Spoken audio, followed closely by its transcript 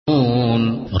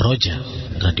Roja,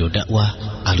 Radio Dakwah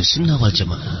Ahlussunnah wal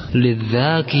Jamaah.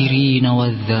 للذاكرين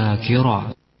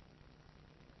والذاكرات.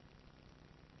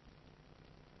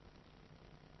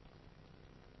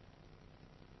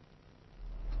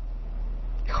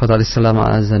 Ikhwatal Islam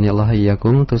a'azzanillah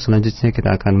iyyakum. Untuk selanjutnya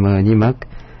kita akan menyimak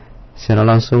secara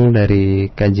langsung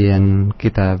dari kajian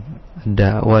kitab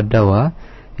Dawaa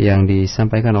yang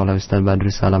disampaikan oleh Ustaz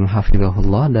Badrus Salam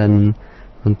hafizahullah, dan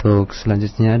untuk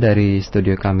selanjutnya dari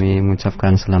studio kami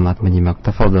mengucapkan selamat menyimak.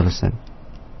 Tafadhal Ustaz.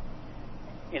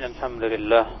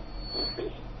 Alhamdulillah,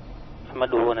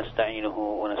 nahmaduhu wa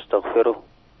nasta'inuhu wa nastaghfiruh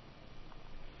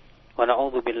wa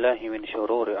na'udzu billahi min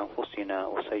shururi anfusina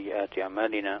wa sayyiati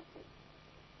a'malina.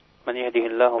 Man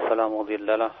yahdihillahu fala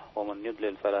mudilla lahu wa man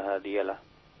yudlil fala hadiya lahu.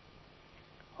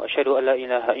 Wa asyhadu an la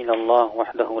ilaha illallah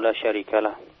wahdahu la syarika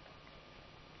lahu.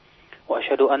 Wa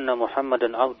asyhadu anna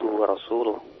Muhammadan 'abduhu wa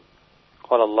rasuluh.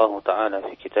 Qala Allah ta'ala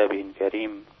fi kitabihil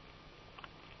karim,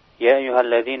 ya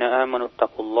ayyuhalladzina amanu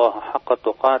taqullaha haqqa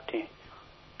tuqatih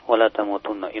wa la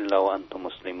tamutunna illa wa antum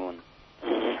muslimun.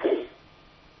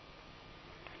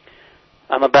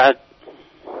 Amma ba'd,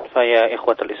 fa ya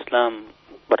ikhwatul Islam,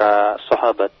 para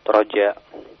sahabat roja,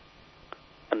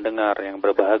 pendengar yang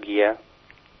berbahagia,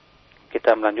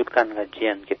 kita melanjutkan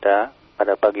kajian kita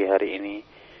pada pagi hari ini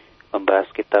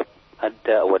membahas kitab Ad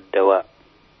Daa'u.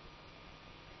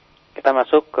 Kita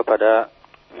masuk kepada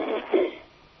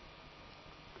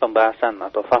pembahasan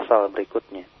atau fasal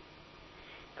berikutnya.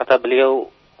 Kata beliau,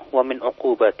 wa min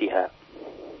uqubatiha,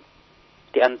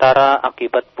 di antara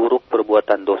akibat buruk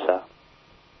perbuatan dosa,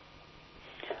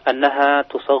 annaha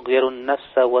tusaghirun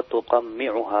nafsa wa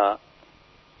tuqammi'uha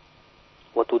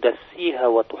wa tudassiha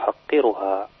wa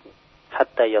tuhaqqiruha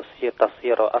hatta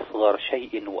tasira asghar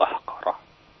syai'in wa ahqara.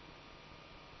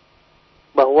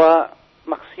 Bahwa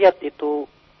maksiat itu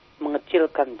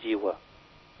mengecilkan jiwa,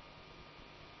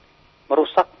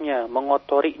 merusaknya,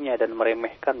 mengotorinya dan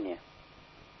meremehkannya,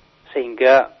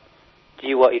 sehingga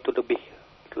jiwa itu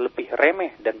lebih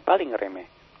remeh dan paling remeh.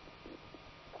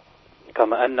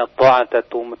 Kama anna ta'ata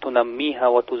tunammiha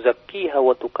wa tuzakkiha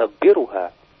wa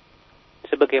tukabbiruha.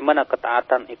 Sebagaimana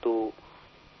ketaatan itu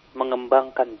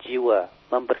mengembangkan jiwa,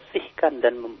 membersihkan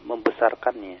dan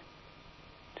membesarkannya.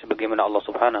 Sebagaimana Allah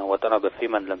Subhanahu wa ta'ala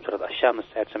berfirman dalam surat Asy-Syams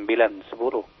ayat 9-10.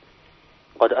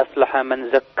 Qad aflaha man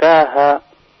zakkaha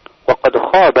wa qad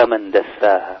khaba man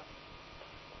dassaha.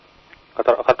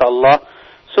 Kata Allah,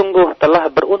 sungguh telah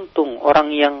beruntung orang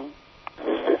yang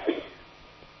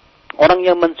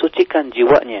mensucikan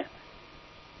jiwanya,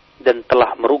 dan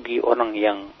telah merugi orang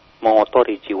yang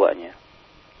mengotori jiwanya.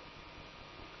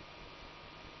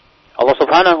 Allah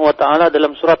Subhanahu wa ta'ala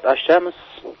dalam surat Asy-Syams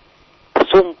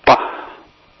bersumpah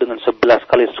dengan 11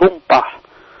 kali sumpah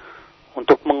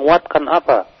untuk menguatkan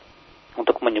apa?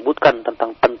 Untuk menyebutkan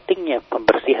tentang pentingnya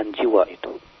pembersihan jiwa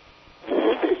itu.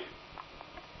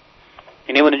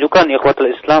 Ini menunjukkan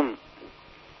ikhwatul Islam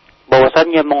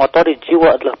bahwasannya mengotori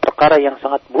jiwa adalah perkara yang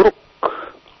sangat buruk.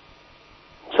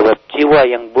 Sebab jiwa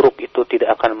yang buruk itu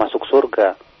tidak akan masuk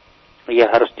surga.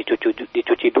 Ia harus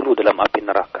dicuci dulu dalam api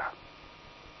neraka.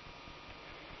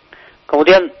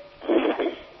 Kemudian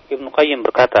Ibnu Qayyim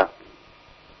berkata,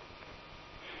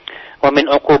 wa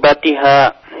min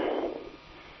uqubatiha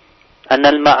anna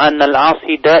al-ma'ana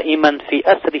al-'asi da'iman fi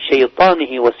asri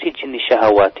syaitanihi wa sijni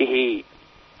syahawatihi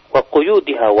wa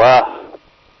quyudi hawah,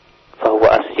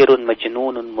 fahuwa asirun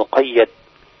majnunun muqayyad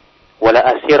wala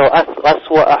asiru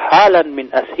aswa halan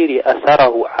min asiri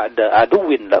asarahu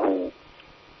aduwin lahu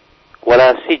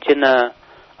wala sijna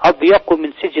adyaqu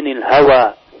min sijnil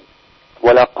hawa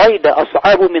wala qaida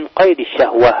as'abu min qaidi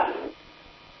syahwah.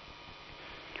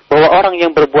 Bahwa orang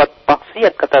yang berbuat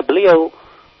maksiat, kata beliau,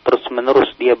 terus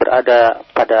menerus dia berada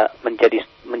pada menjadi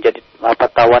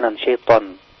tawanan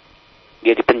syaitan.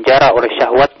 Dia dipenjara oleh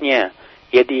syahwatnya,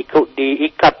 dia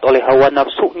diikat oleh hawa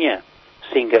nafsunya,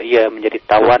 sehingga ia menjadi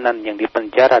tawanan yang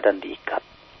dipenjara dan diikat.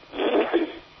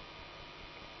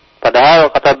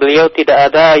 Padahal kata beliau tidak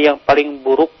ada yang paling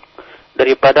buruk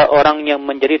daripada orang yang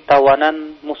menjadi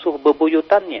tawanan musuh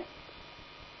bebuyutannya.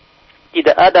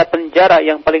 Tidak ada penjara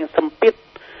yang paling sempit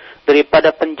daripada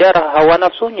penjara hawa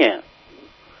nafsunya,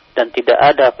 dan tidak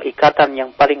ada ikatan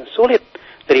yang paling sulit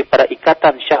daripada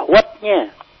ikatan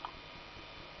syahwatnya.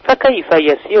 Fakaifa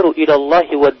yasiru ila Allah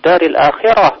wa daril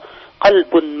akhirah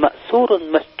qalbun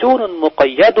ma'surun masjunun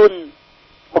muqayyadun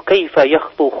wa kaifa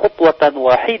yakhtu khutwatan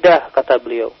wahidah, kata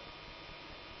beliau.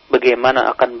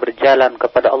 Bagaimana akan berjalan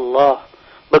kepada Allah,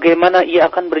 bagaimana ia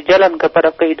akan berjalan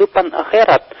kepada kehidupan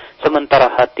akhirat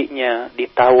sementara hatinya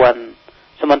ditawan,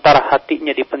 sementara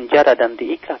hatinya dipenjara dan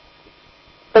diikat.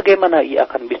 Bagaimana ia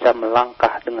akan bisa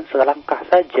melangkah dengan selangkah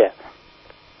saja?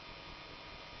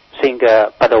 Sehingga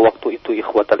Sehingga pada waktu itu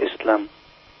ikhwatal Islam,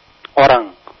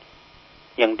 orang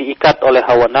yang diikat oleh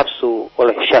hawa nafsu,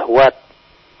 oleh syahwat,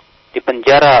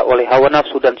 dipenjara oleh hawa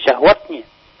nafsu dan syahwatnya,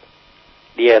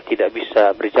 dia tidak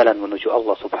bisa berjalan menuju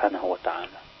Allah Subhanahu wa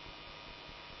ta'ala.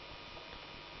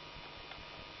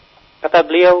 Kata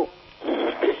beliau,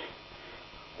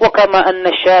 wa kama anna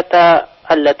syata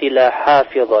allati la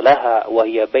hafidha laha wa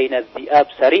hiya baina adh-dhi'ab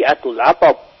sari'atul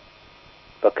 'atab,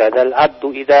 fakadha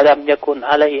al-'abdu idza lam yakun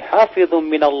 'alaihi hafidhun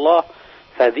min Allah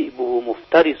fadhi'buhu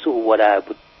muftarisuhu wa la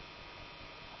bud.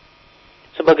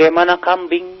 Sebagaimana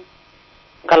kambing,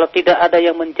 kalau tidak ada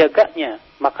yang menjaganya,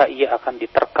 maka ia akan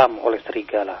diterkam oleh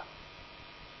serigala.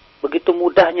 Begitu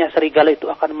mudahnya serigala itu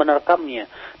akan menerkamnya.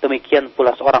 Demikian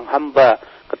pula seorang hamba,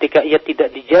 ketika ia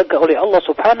tidak dijaga oleh Allah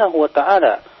Subhanahu wa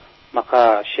ta'ala,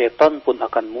 maka syaitan pun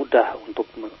akan mudah untuk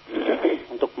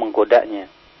menggodanya.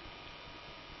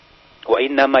 Wa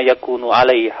innama yakunu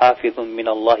alaihi hafizun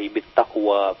minallahi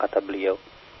bittaqwa, kata beliau.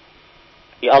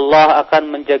 Ya Allah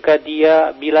akan menjaga dia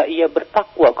bila ia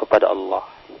bertakwa kepada Allah.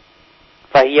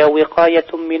 Fahiya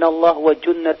wiqayatun minallah wa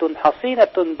junnatun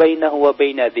hasinatun bainahu wa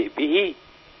baina dhi'bihi.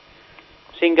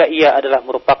 Sehingga ia adalah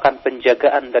merupakan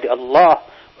penjagaan dari Allah,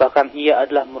 bahkan ia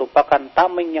adalah merupakan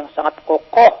tameng yang sangat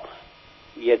kokoh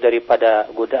ia daripada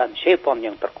godaan syaitan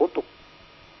yang terkutuk.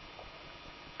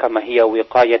 Kama hiya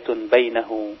wiqayatun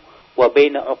bainahu wa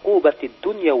baina uqubatid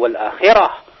dunya wal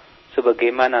akhirah.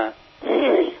 Sebagaimana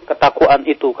ketakwaan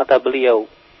itu, kata beliau,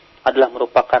 adalah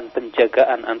merupakan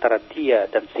penjagaan antara dia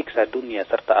dan siksa dunia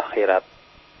serta akhirat.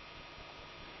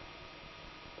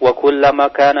 Wa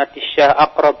kullama kanat asy-syah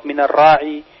aqrab min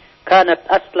ar-ra'i kanat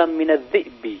aslam min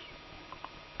adh-dhi'bi.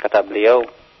 Kata beliau,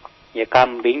 ya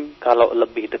kambing kalau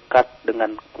lebih dekat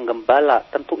dengan penggembala,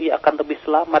 tentu ia akan lebih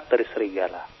selamat dari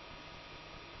serigala.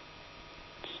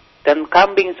 Dan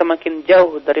kambing semakin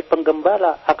jauh dari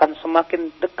penggembala akan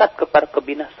semakin dekat kepada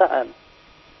kebinasaan.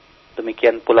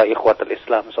 Demikian pula ikhwatul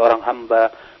Islam, seorang hamba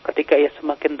ketika ia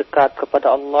semakin dekat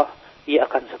kepada Allah, ia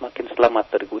akan semakin selamat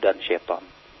dari godaan syaitan.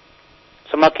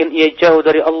 Semakin ia jauh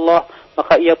dari Allah,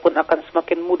 maka ia pun akan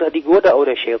semakin mudah digoda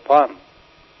oleh syaitan.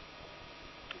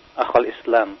 Akhwal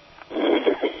Islam,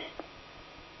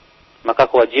 maka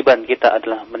kewajiban kita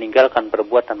adalah meninggalkan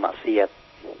perbuatan maksiat.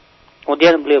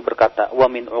 Kemudian beliau berkata, wa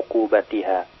min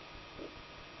uqubatiha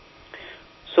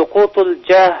suqutul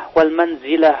jah wal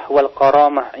manzilah wal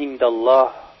karamah inda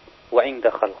Allah wa inda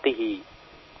khalqihi.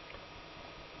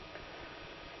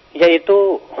 Yaitu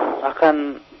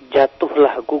akan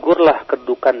jatuhlah, gugurlah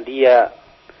kedudukan dia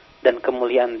dan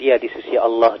kemuliaan dia di sisi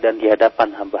Allah dan di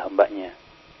hadapan hamba-hambanya.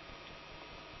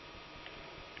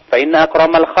 Fa inna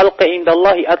akramal khalqi inda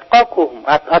Allahi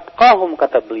atqahum,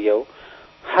 kata beliau.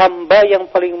 Hamba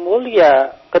yang paling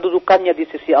mulia kedudukannya di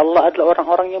sisi Allah adalah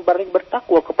orang-orang yang paling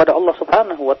bertakwa kepada Allah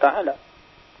Subhanahu wa ta'ala.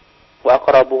 Wa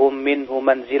aqrabuhum minhu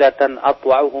manzilatan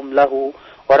atwa'uhum lahu.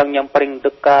 Orang yang paling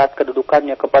dekat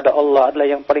kedudukannya kepada Allah adalah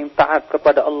yang paling taat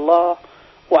kepada Allah.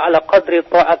 Wa ala qadri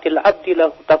ta'atil abdi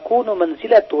lahu takunu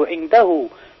manzilatuhu indahu.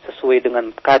 Sesuai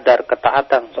dengan kadar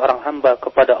ketaatan seorang hamba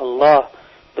kepada Allah,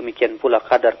 demikian pula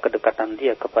kadar kedekatan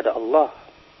dia kepada Allah.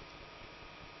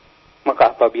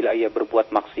 Maka apabila ia berbuat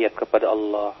maksiat kepada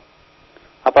Allah,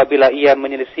 apabila ia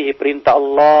menyelisihi perintah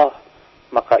Allah,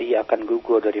 maka ia akan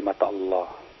gugur dari mata Allah.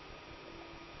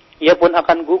 Ia pun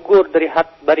akan gugur dari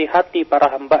hati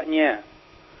para hambanya,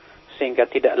 sehingga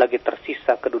tidak lagi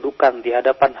tersisa kedudukan di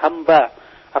hadapan hamba,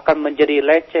 akan menjadi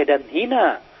leceh dan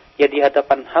hina ya di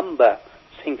hadapan hamba,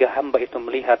 sehingga hamba itu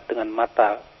melihat dengan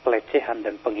mata pelecehan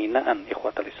dan penghinaan.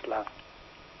 Ikhwatul Islam,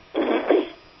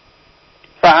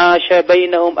 fa'asha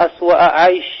bainahum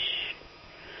aswa'a aish,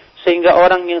 sehingga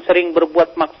orang yang sering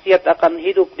berbuat maksiat akan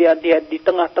hidup di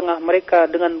tengah-tengah mereka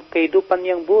dengan kehidupan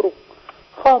yang buruk.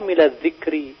 Khamilaz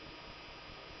zikri,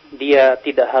 dia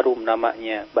tidak harum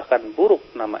namanya, bahkan buruk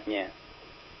namanya.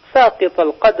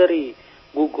 Saqital qadri,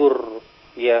 gugur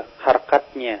ya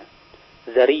harkatnya.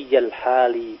 Zariyal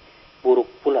hali, buruk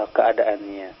pula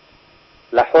keadaannya.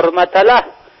 La hurmatalah,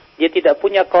 dia tidak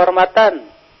punya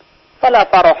kehormatan. Fala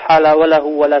farahala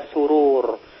walahu wala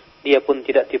surur, dia pun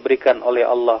tidak diberikan oleh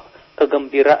Allah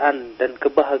kegembiraan dan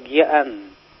kebahagiaan.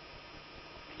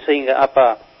 Sehingga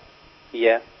apa?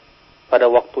 Ya, pada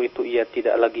waktu itu ia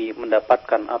tidak lagi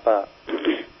mendapatkan apa?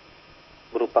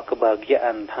 Berupa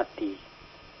kebahagiaan hati.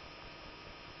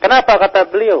 Kenapa kata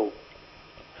beliau?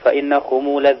 Fa inna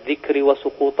khumulaz dzikri wa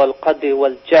suqutal qadri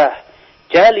wal jah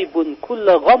jalibun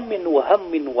kulla ghammin wa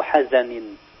hammin wa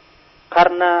hazanin.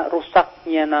 Karena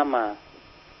rusaknya nama,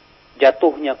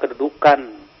 jatuhnya kedudukan,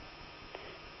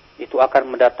 itu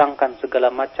akan mendatangkan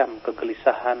segala macam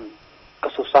kegelisahan,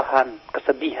 kesusahan,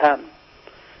 kesedihan.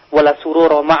 Wala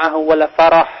surura ma'ahu wala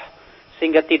farah,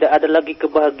 sehingga tidak ada lagi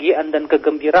kebahagiaan dan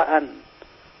kegembiraan.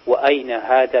 Wa aina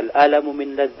hadzal alamu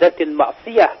min lazzatil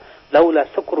ma'siyah laula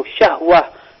sukru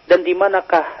syahwah. Dan di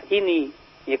manakah ini,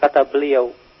 ya kata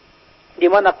beliau, di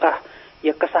manakah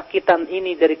ya kesakitan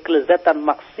ini dari kelezatan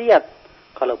maksiat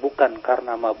kalau bukan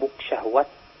karena mabuk syahwat.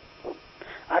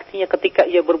 Artinya ketika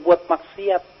ia berbuat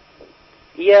maksiat,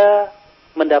 ia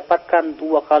mendapatkan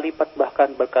 2 kali lipat,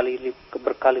 bahkan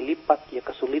berkali lipat ya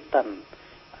kesulitan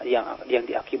yang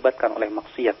diakibatkan oleh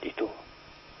maksiat itu.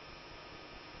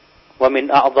 Wa min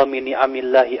a'zami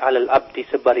ni'amillahi 'alal 'abdi,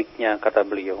 sebaliknya kata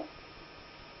beliau,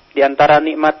 di antara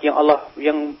nikmat yang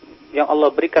Allah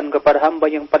berikan kepada hamba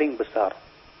yang paling besar,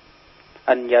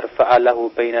 an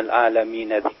yarfa'alahu bainal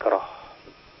alamin dzikrah.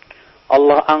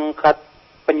 Allah angkat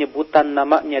penyebutan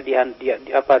namanya di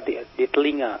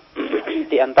telinga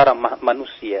di antara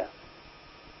manusia.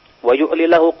 Wa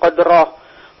yu'lilahu qadrah,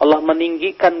 Allah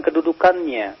meninggikan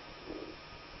kedudukannya,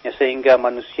 ya, sehingga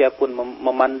manusia pun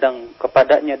memandang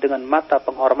kepadanya dengan mata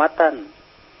penghormatan.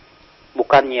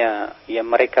 Bukannya ya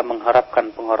mereka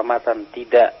mengharapkan penghormatan,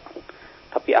 tidak,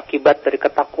 tapi akibat dari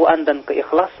ketakwaan dan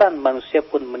keikhlasan manusia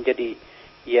pun menjadi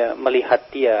ya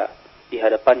melihat dia di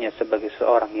hadapannya sebagai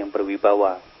seorang yang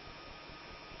berwibawa.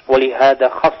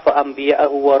 Walihada khaffa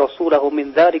anbiya'ahu wa rasulahu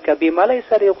min dzalika bima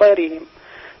laysa li ghairihim.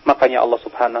 Makanya Allah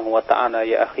Subhanahu wa taala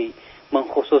ya akhi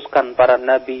mengkhususkan para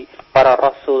nabi, para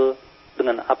rasul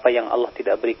dengan apa yang Allah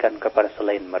tidak berikan kepada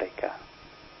selain mereka.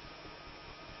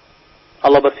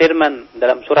 Allah berfirman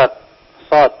dalam surat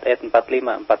Shad ayat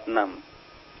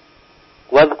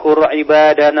 45-46. Wadhkur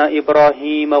ibadana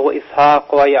Ibrahim wa Ishaq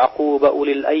wa Ya'qub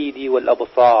ulil aidi wal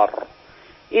absar.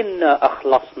 Inna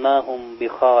akhlasnahum bi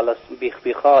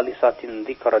khalisatin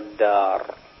dzikrad dar.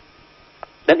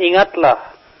 Dan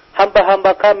ingatlah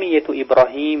hamba-hamba kami yaitu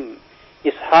Ibrahim,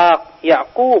 Ishaq,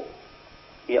 Ya'qub,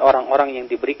 ya orang-orang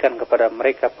yang diberikan kepada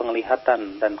mereka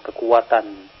penglihatan dan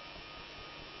kekuatan.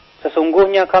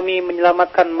 Sesungguhnya kami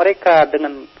menyelamatkan mereka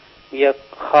dengan ya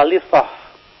khalisah,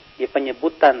 ya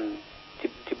penyebutan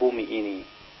di bumi ini.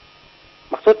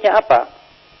 Maksudnya apa?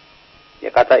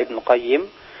 Ya kata Ibnu Qayyim,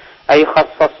 ay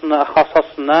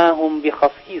khassasnahum bi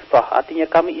khasisah, artinya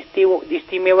kami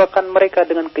istimewakan mereka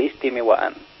dengan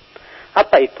keistimewaan.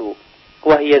 Apa itu?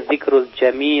 Wahya dzikrul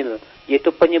jamil, yaitu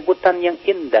penyebutan yang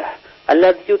indah,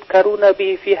 alladzi yudkaruna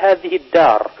bihi fi hadhihi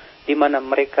dar, di mana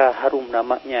mereka harum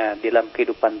namanya dalam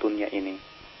kehidupan dunia ini.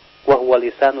 Wa huwa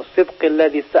lisanus sidqi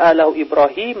alladzi sa'alahu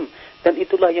Ibrahim, dan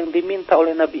itulah yang diminta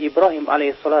oleh Nabi Ibrahim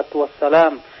alaihi salatu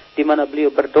wassalam, di mana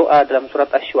beliau berdoa dalam surat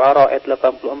Asy-Syu'ara ayat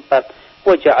 84,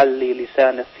 waj'al li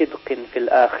lisana sidqin fil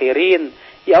akhirin,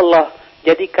 ya Allah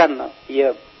jadikan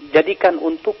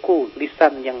untukku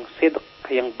lisan yang sidq,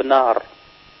 yang benar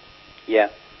ya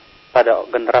pada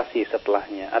generasi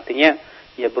setelahnya. Artinya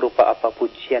ya berupa apa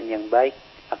pujian yang baik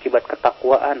akibat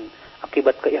ketakwaan,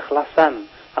 akibat keikhlasan,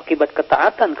 akibat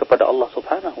ketaatan kepada Allah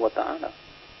Subhanahu wa taala.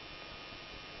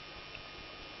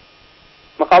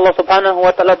 Maka Allah Subhanahu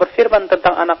wa taala berfirman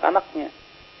tentang anak-anaknya,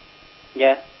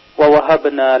 ya, wa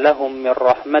wahabna lahum min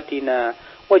rahmatina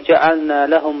wa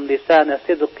ja'alna lahum lisana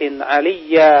sidqin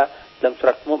 'aliyya, dalam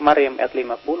surat Maryam ayat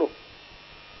 50.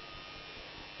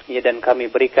 Ya, dan kami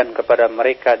berikan kepada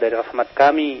mereka dari rahmat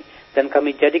kami, dan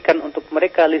kami jadikan untuk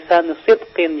mereka lisan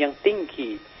sidqin yang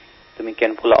tinggi.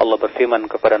 Demikian pula Allah berfirman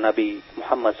kepada Nabi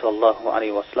Muhammad sallallahu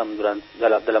alaihi wasallam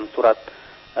dalam surat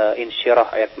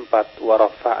Insyirah ayat 4, wa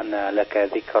rafa'na laka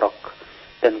dzikrak,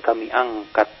 dan kami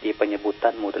angkat di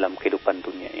penyebutanmu dalam kehidupan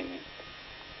dunia ini.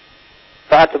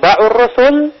 Fa'atba'ur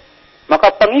rasul,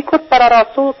 maka pengikut para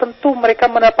rasul tentu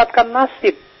mereka mendapatkan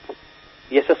nasib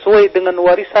ya sesuai dengan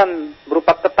warisan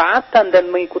berupa ketaatan dan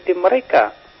mengikuti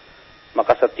mereka.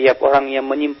 Maka setiap orang yang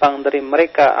menyimpang dari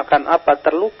mereka akan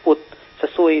terluput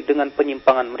sesuai dengan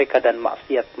penyimpangan mereka dan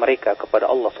maksiat mereka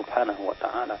kepada Allah Subhanahu wa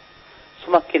taala.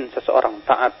 Semakin seseorang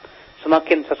taat,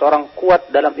 semakin seseorang kuat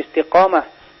dalam istiqamah,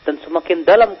 dan semakin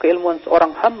dalam keilmuan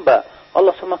seorang hamba,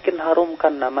 Allah semakin harumkan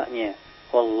namanya.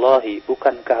 Wallahi,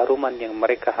 bukan keharuman yang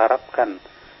mereka harapkan.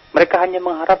 Mereka hanya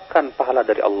mengharapkan pahala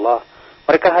dari Allah.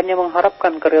 Mereka hanya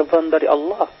mengharapkan keridhaan dari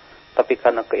Allah. Tapi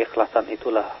karena keikhlasan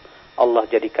itulah Allah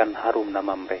jadikan harum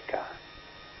nama mereka.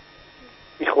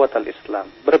 Ikhwatal Islam,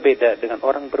 berbeda dengan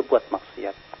orang berbuat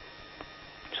maksiat.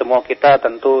 Semua kita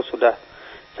tentu sudah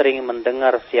sering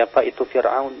mendengar siapa itu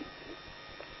Fir'aun.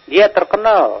 Dia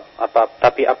terkenal,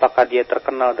 tapi apakah dia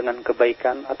terkenal dengan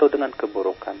kebaikan atau dengan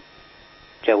keburukan?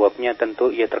 Jawabnya tentu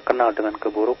ia terkenal dengan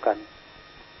keburukan.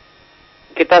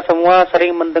 Kita semua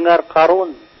sering mendengar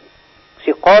Qarun,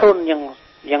 si Qarun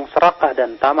yang serakah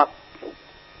dan tamak.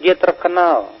 Dia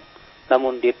terkenal,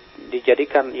 namun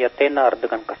dijadikan ia tenar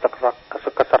dengan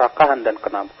keserakahan dan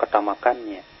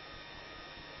ketamakannya.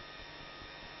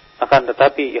 Akan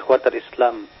tetapi ikhwatul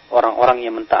Islam, orang-orang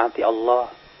yang mentaati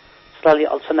Allah selalu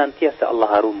senantiasa Allah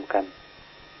harumkan.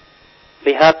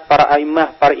 Lihat para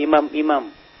a'immah, para imam-imam,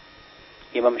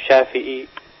 Imam Syafi'i,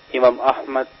 Imam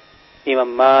Ahmad, Imam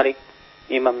Malik,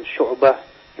 Imam Syu'bah,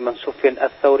 Imam Sufyan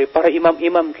Ats-Tsauri, para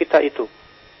imam-imam kita itu,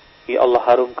 ya Allah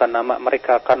harumkan nama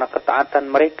mereka karena ketaatan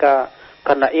mereka,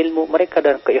 karena ilmu mereka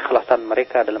dan keikhlasan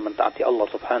mereka dalam mentaati Allah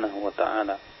Subhanahu wa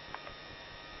taala.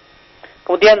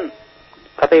 Kemudian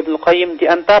kata Ibnu Qayyim, di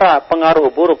antara pengaruh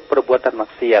buruk perbuatan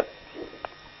maksiat,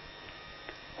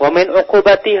 wa min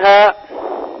uqubatiha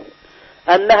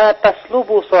annaha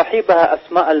taslubu sahibaha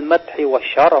asma'al madhi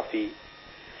wasyarafi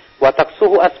wa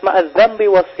taksuhu asma'adz dzambi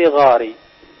was-sighari.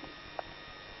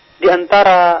 Di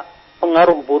antara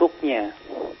pengaruh buruknya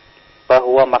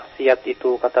bahwa maksiat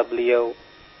itu, kata beliau,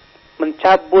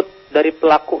 mencabut dari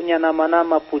pelakunya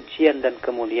nama-nama pujian dan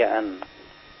kemuliaan.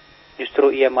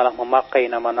 Justru ia malah memakai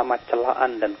nama-nama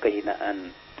celaan dan kehinaan.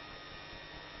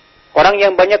 Orang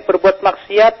yang banyak berbuat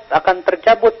maksiat akan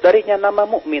tercabut darinya nama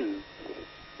mukmin.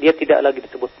 Dia tidak lagi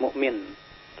disebut mukmin.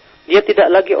 Dia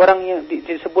tidak lagi orang yang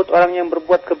disebut orang yang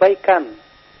berbuat kebaikan.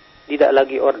 Tidak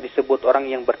lagi disebut orang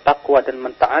yang bertakwa dan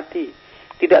mentaati.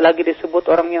 Tidak lagi disebut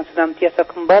orang yang senantiasa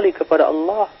kembali kepada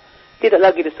Allah. Tidak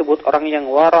lagi disebut orang yang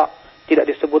wara. Tidak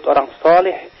disebut orang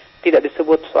saleh. Tidak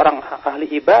disebut seorang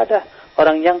ahli ibadah.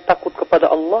 Orang yang takut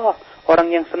kepada Allah.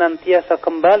 Orang yang senantiasa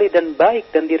kembali dan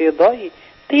baik dan diridhai.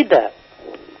 Tidak.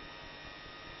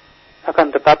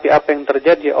 Akan tetapi apa yang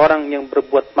terjadi, orang yang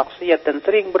berbuat maksiat dan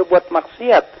sering berbuat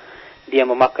maksiat, dia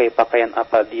memakai pakaian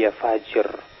apa? Dia fajir.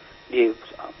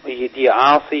 Dia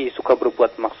asi, suka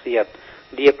berbuat maksiat.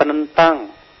 Dia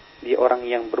penentang. Dia orang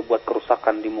yang berbuat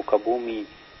kerusakan di muka bumi.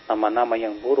 Nama-nama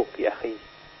yang buruk, ya akhi.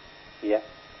 Ya.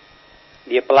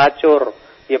 Dia pelacur,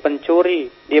 dia pencuri,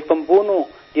 dia pembunuh,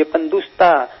 dia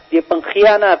pendusta, dia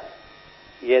pengkhianat.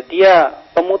 Ya, dia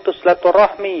pemutus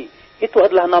silaturahmi. Itu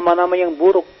adalah nama-nama yang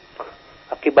buruk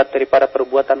akibat daripada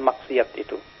perbuatan maksiat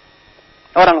itu.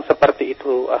 Orang seperti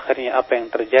itu akhirnya apa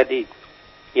yang terjadi?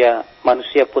 Ya,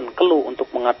 manusia pun keluh untuk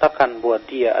mengatakan bahwa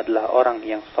dia adalah orang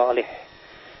yang saleh.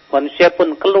 Manusia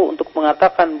pun keluh untuk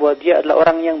mengatakan bahwa dia adalah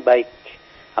orang yang baik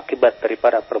akibat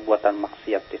daripada perbuatan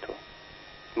maksiat itu.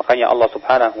 Makanya Allah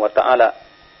Subhanahu wa taala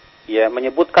ya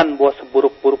menyebutkan bahwa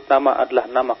seburuk-buruk nama adalah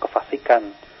nama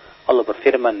kefasikan. Allah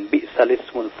berfirman, bi'sal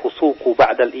ismul fusuqu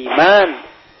ba'dal iman.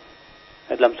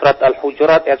 Dalam surat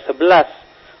Al-Hujurat ayat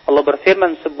 11. Allah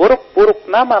berfirman, seburuk-buruk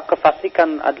nama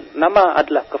kefasikan, nama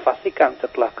adalah kefasikan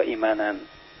setelah keimanan.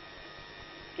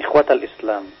 Ikhwatal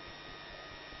Islam.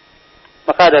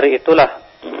 Maka dari itulah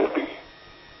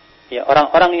ya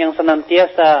orang-orang yang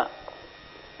senantiasa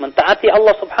mentaati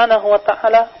Allah Subhanahu wa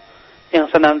taala, yang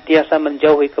senantiasa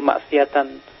menjauhi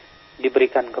kemaksiatan,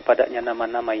 diberikan kepadanya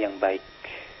nama-nama yang baik.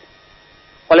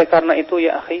 Oleh karena itu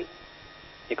ya akhi,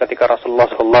 ketika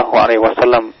Rasulullah sallallahu alaihi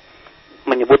wasallam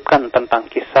menyebutkan tentang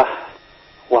kisah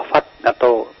wafat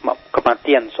atau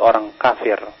kematian seorang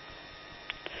kafir,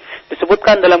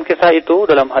 disebutkan dalam kisah itu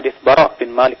dalam hadis Bara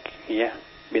bin Malik ya,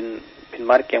 bin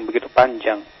Malik yang begitu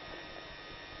panjang,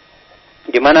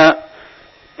 di mana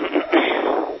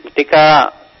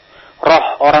ketika roh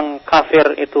orang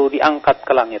kafir itu diangkat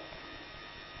ke langit,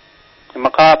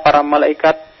 maka para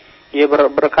malaikat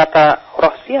berkata,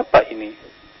 roh siapa ini?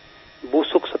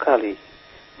 Busuk sekali.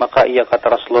 Maka ia,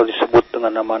 kata Rasulullah, disebut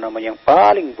dengan nama-nama yang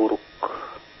paling buruk.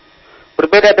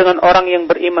 Berbeda dengan orang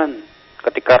yang beriman.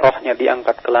 Ketika rohnya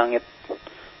diangkat ke langit,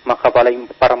 maka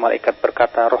para malaikat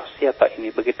berkata, roh siapa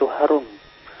ini? Begitu harum.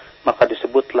 Maka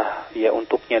disebutlah ya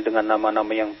untuknya dengan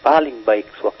nama-nama yang paling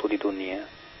baik sewaktu di dunia.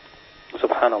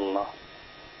 Subhanallah.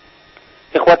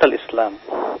 Ikhwatal Islam.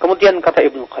 Kemudian kata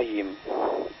Ibnu Qayyim,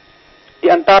 di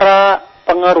antara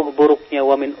pengaruh buruknya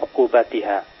wa min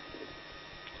uqubatiha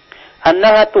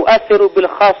annaha tu'athiru bil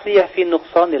khasiyah fi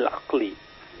nuqsanil aqli,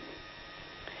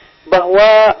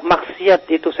 bahwa maksiat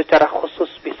itu secara khusus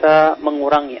bisa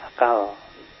mengurangi akal.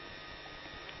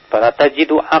 Fala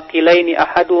tajidu aqilaini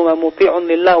ahaduhuma muti'un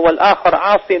lillah wal akhar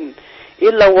 'asin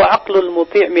illa wa aqlul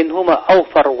muti' minhuma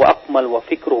awfar wa akmal wa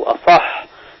fikruhu asah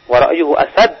wa ra'yuhu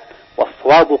asad wa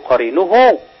sawabu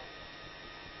qarinuhu.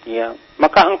 Ya,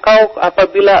 maka engkau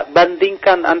apabila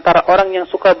bandingkan antara orang yang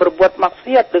suka berbuat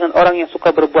maksiat dengan orang yang suka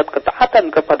berbuat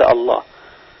ketaatan kepada Allah,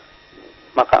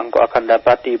 maka engkau akan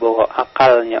dapati bahwa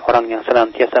akalnya orang yang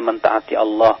senantiasa mentaati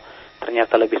Allah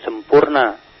ternyata lebih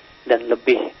sempurna dan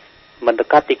lebih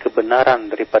mendekati kebenaran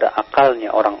daripada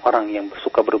akalnya orang-orang yang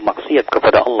suka bermaksiat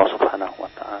kepada Allah Subhanahu wa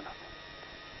taala.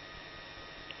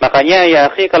 Makanya ya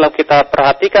akhi, kalau kita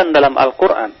perhatikan dalam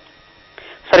Al-Qur'an,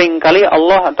 seringkali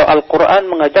Allah atau Al-Quran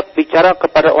mengajak bicara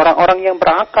kepada orang-orang yang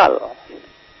berakal.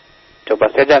 Coba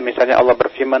saja misalnya Allah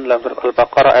berfirman dalam surat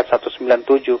Al-Baqarah ayat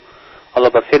 197. Allah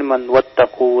berfirman,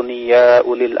 "Wattaquni ya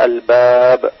ulil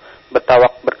albab."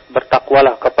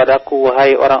 Bertakwalah kepadaku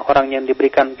wahai orang-orang yang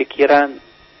diberikan pikiran.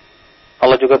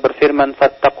 Allah juga berfirman,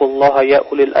 "Fattaqullaha ya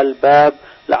ulil albab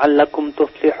la'allakum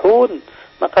tuflihun."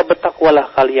 Maka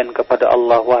bertakwalah kalian kepada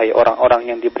Allah wahai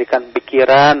orang-orang yang diberikan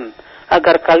pikiran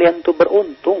agar kalian itu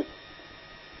beruntung.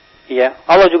 Ya,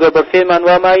 Allah juga berfirman,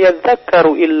 "Wa ma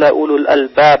yadhakkaru illa ulul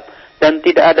albab." Dan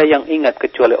tidak ada yang ingat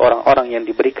kecuali orang-orang yang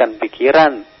diberikan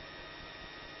pikiran.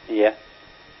 Ya.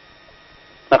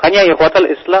 Makanya ya ikhwatal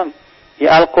Islam,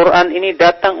 ya Al-Quran ini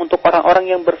datang untuk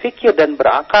orang-orang yang berfikir dan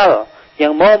berakal,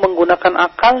 yang mau menggunakan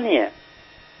akalnya.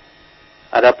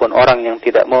 Adapun orang yang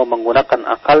tidak mau menggunakan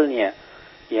akalnya,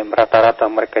 ya rata-rata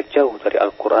mereka jauh dari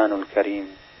Al-Quranul Karim.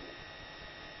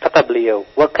 Kata beliau,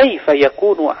 "Wa kaifa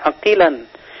yakunu aqilan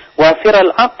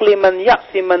wafiral aqli man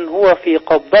ya'si man huwa fi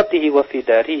qabdatihi wa fi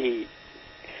darihi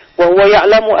wa huwa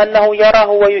ya'lamu annahu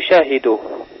yarahu wa yushahiduh."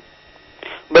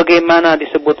 Bagaimana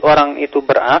disebut orang itu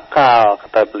berakal,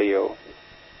 kata beliau.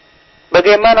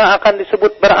 Bagaimana akan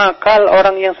disebut berakal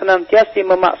orang yang senantiasa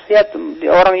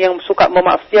orang yang suka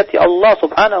memaksiati Allah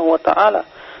Subhanahu wa taala,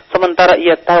 sementara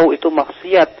ia tahu itu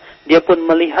maksiat, dia pun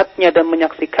melihatnya dan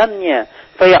menyaksikannya.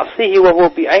 Fayasihi wa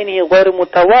huwa bi'ainihi ghairu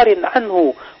mutawarin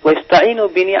anhu wa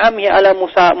yasta'inu bi ni'amihi ala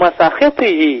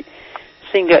masakhitihi,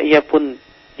 sehingga ia pun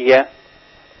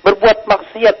berbuat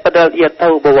maksiat padahal ia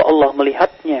tahu bahwa Allah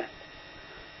melihatnya.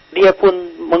 Dia pun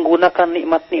menggunakan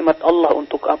nikmat-nikmat Allah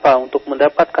untuk apa? Untuk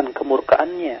mendapatkan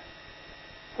kemurkaannya.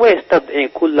 Wa yastad'i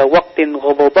kulla waqtin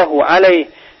ghadabahu alaih.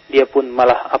 Dia pun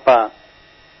malah apa?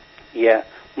 Ya,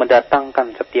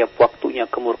 mendatangkan setiap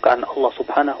waktunya kemurkaan Allah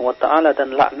Subhanahu wa taala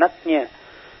dan laknatnya.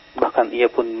 Bahkan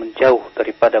ia pun menjauh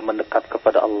daripada mendekat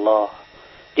kepada Allah.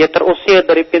 Dia terusir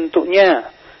dari pintunya.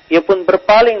 Ia pun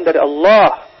berpaling dari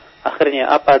Allah.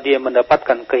 Akhirnya apa? Dia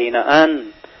mendapatkan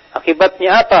kehinaan.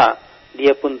 Akibatnya apa?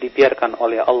 Dia pun dibiarkan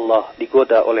oleh Allah,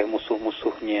 digoda oleh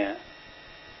musuh-musuhnya.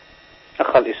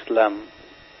 Akhal Islam,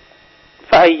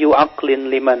 fa'ayyu aqlin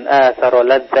liman athara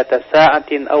ladzata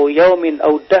sa'atin aw yawmin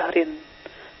aw dahrin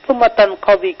thumma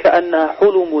tanqadhi ka'anna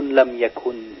hulumun lam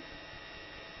yakun.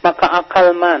 Maka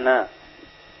akal mana?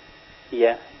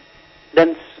 Ya.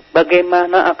 Dan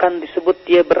bagaimana akan disebut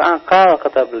dia berakal,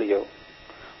 kata beliau?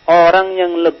 Orang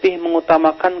yang lebih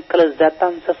mengutamakan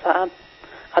kelezatan sesaat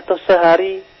atau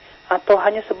sehari, atau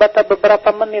hanya sebatas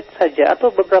beberapa menit saja,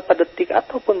 atau beberapa detik,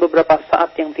 ataupun beberapa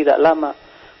saat yang tidak lama,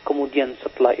 kemudian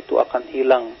setelah itu akan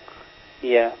hilang,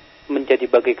 ya, menjadi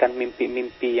bagaikan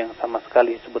mimpi-mimpi yang sama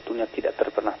sekali sebetulnya tidak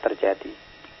pernah terjadi.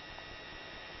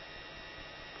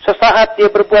 Sesaat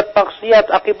dia berbuat maksiat,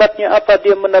 akibatnya apa?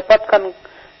 Dia mendapatkan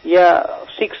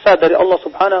siksa dari Allah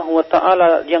Subhanahu wa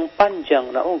taala yang panjang.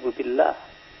 Na'udzubillah.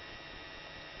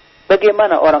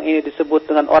 Bagaimana orang ini disebut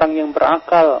dengan orang yang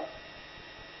berakal?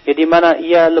 Jadi mana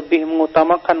ia lebih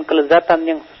mengutamakan kelezatan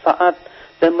yang sesaat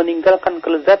dan meninggalkan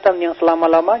kelezatan yang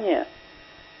selama-lamanya,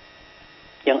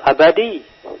 yang abadi.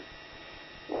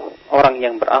 Orang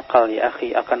yang berakal, ya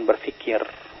akhi, akan berfikir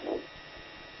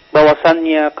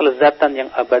bahwasannya kelezatan yang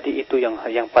abadi itu yang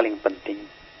paling penting.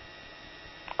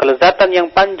 Kelezatan yang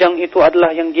panjang itu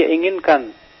adalah yang dia inginkan.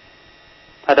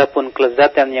 Adapun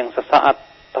kelezatan yang sesaat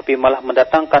tapi malah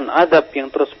mendatangkan azab yang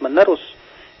terus-menerus,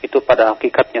 itu pada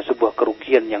hakikatnya sebuah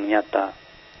kerugian yang nyata.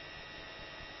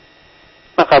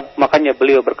 Makanya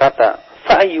beliau berkata,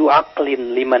 "Fa'ayyu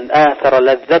aqlin liman athara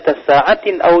ladzata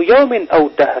sa'atin aw yawmin aw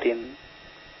dahrin."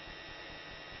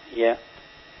 Ya.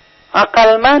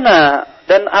 Akal mana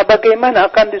dan bagaimana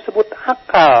akan disebut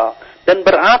akal dan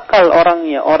berakal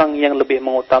orangnya, orang yang lebih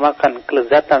mengutamakan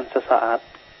kelezatan sesaat.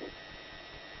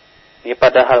 Ini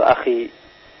padahal akhi,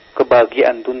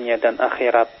 kebahagiaan dunia dan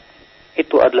akhirat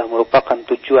itu adalah merupakan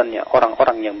tujuannya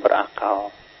orang-orang yang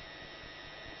berakal.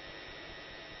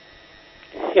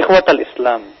 Ikhwatal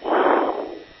Islam.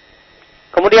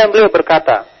 Kemudian beliau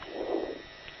berkata,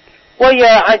 "Wa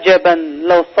ya ajaban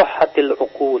law sahhatil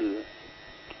uqul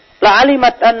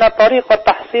la'alimat anna tariqa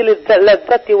tahsil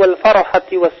al-ladzati wal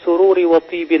farahati was sururi wa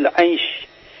tibil 'aish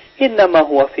innama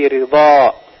huwa fi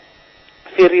ridha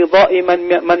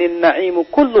man an-na'im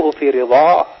kulluhu fi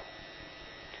ridha."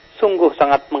 Sungguh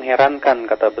sangat mengherankan,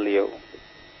 kata beliau.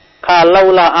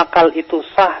 Kalaulah akal itu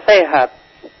sehat,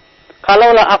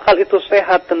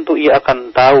 tentu ia akan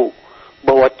tahu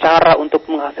bahwa cara untuk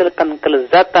menghasilkan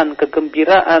kelezatan,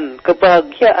 kegembiraan,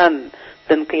 kebahagiaan,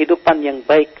 dan kehidupan yang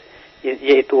baik,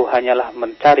 yaitu hanyalah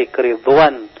mencari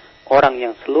keridhaan orang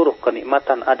yang seluruh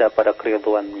kenikmatan ada pada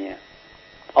keridhaannya,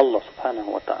 Allah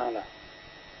Subhanahu wa ta'ala.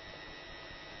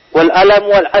 Wal alam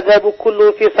wal azabu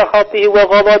kullu fi sakhatihi wa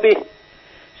ghadabihi.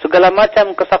 segala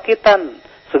macam kesakitan,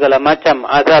 segala macam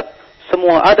azab,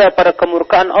 semua ada pada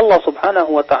kemurkaan Allah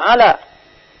Subhanahu wa taala.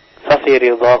 Fa fi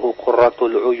ridahu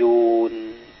qurratul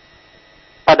uyun.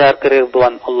 Pada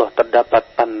keridhaan Allah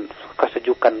terdapat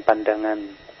kesejukan pandangan,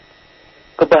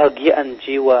 kebahagiaan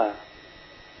jiwa.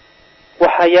 Wa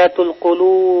hayatul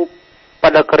qulub.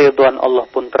 Pada keridhaan Allah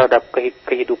pun terhadap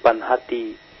kehidupan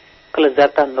hati,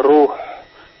 kelezatan ruh,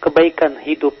 kebaikan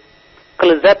hidup,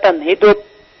 kelezatan hidup,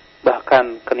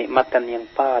 bahkan kenikmatan yang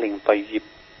paling thayyib.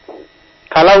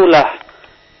 Kalaulah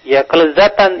ya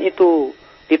kelezatan itu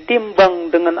ditimbang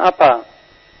dengan apa?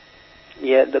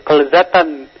 Ya,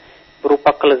 kelezatan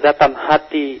berupa kelezatan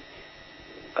hati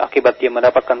akibat dia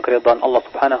mendapatkan keridhaan Allah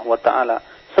Subhanahu wa taala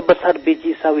sebesar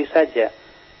biji sawi saja.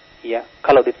 Ya,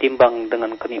 kalau ditimbang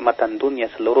dengan kenikmatan dunia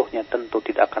seluruhnya tentu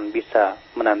tidak akan bisa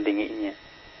menandinginya.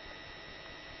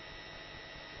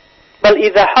 Bal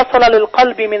idza hasala lil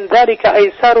qalbi min dzalika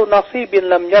aisaru nasibin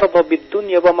lam yarda bid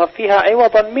dunya wa ma fiha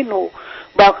iwadan minhu.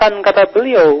 Bahkan kata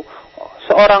beliau,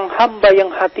 seorang hamba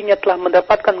yang hatinya telah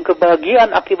mendapatkan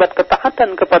kebahagiaan akibat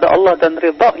ketaatan kepada Allah dan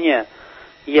ridha-Nya,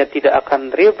 ia tidak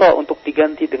akan ridha untuk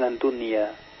diganti dengan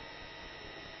dunia.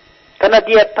 Karena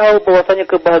dia tahu bahwasanya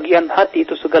kebahagiaan hati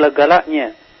itu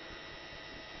segala-galanya.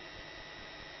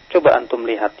 Coba antum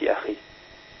lihat ya akhi.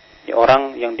 Ya,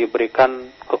 orang yang diberikan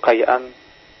kekayaan,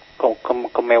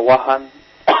 kemewahan,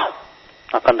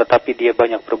 akan tetapi dia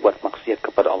banyak berbuat maksiat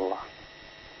kepada Allah.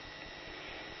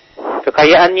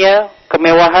 Kekayaannya,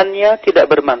 kemewahannya tidak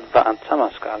bermanfaat sama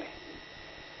sekali.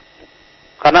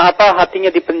 Karena apa?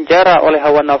 Hatinya dipenjara oleh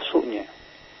hawa nafsunya.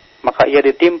 Maka ia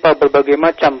ditimpa berbagai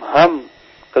macam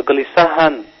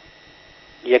kegelisahan,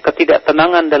 ya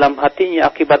ketidaktenangan dalam hatinya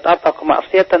akibat apa?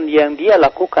 Kemaksiatan yang dia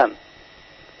lakukan.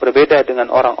 Berbeda dengan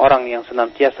orang-orang yang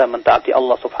senantiasa mentaati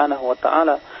Allah Subhanahu wa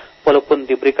taala, walaupun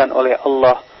diberikan oleh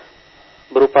Allah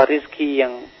berupa rizki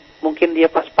yang mungkin dia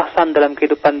pas-pasan dalam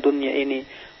kehidupan dunia ini,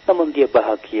 namun dia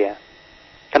bahagia.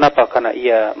 Kenapa? Karena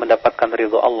ia mendapatkan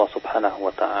ridha Allah Subhanahu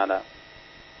wa taala.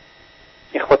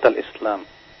 Ikhwatal Islam.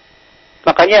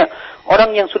 Makanya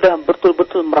orang yang sudah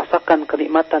betul-betul merasakan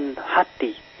kenikmatan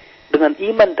hati dengan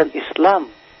iman dan Islam,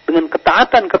 dengan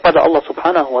ketaatan kepada Allah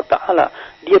Subhanahu wa taala,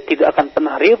 dia tidak akan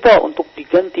pernah ridha untuk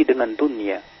diganti dengan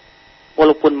dunia.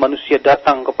 Walaupun manusia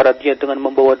datang kepada dia dengan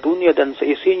membawa dunia dan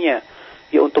seisinya,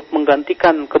 ya untuk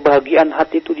menggantikan kebahagiaan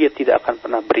hati itu dia tidak akan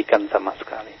pernah berikan sama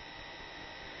sekali.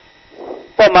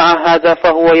 Wa ma'a hadza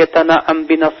fa huwa yatana'am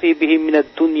bi nasibihi min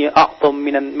ad-dunya a'zam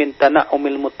min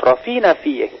tana'umil mutrafina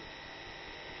fihi.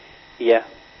 Ya,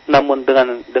 namun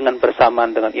dengan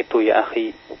bersamaan dengan itu ya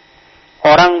akhi,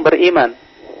 orang beriman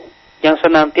yang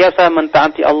senantiasa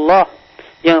mentaati Allah,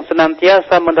 yang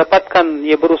senantiasa mendapatkan,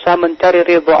 ya berusaha mencari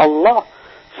ridha Allah,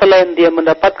 selain dia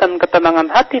mendapatkan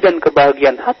ketenangan hati dan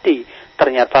kebahagiaan hati,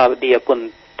 ternyata dia pun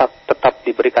tetap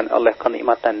diberikan oleh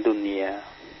kenikmatan dunia.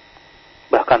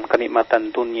 Bahkan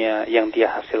kenikmatan dunia yang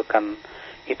dia hasilkan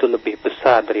itu lebih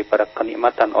besar daripada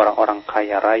kenikmatan orang-orang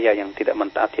kaya raya yang tidak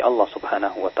mentaati Allah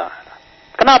Subhanahu wa taala.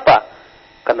 Kenapa?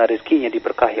 Karena rezekinya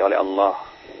diberkahi oleh Allah.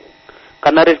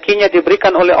 Karena rezekinya diberikan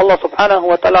oleh Allah Subhanahu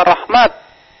wa taala rahmat.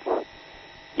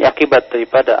 Ya, akibat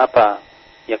daripada apa?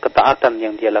 Ya, ketaatan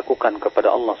yang dia lakukan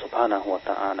kepada Allah Subhanahu wa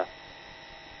taala.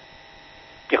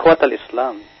 Ikhwatal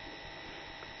Islam.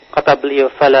 Kata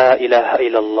beliau, "Fala ilaha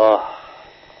illallah.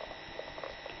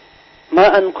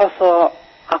 Ma anqasa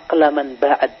aqla man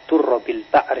ba'ad durra bil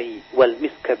ba'ri wal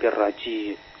miska bir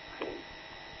raji'."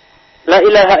 La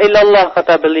ilaha illallah,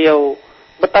 kata beliau,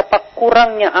 betapa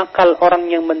kurangnya akal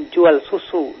orang yang menjual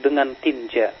susu dengan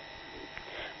tinja.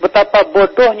 Betapa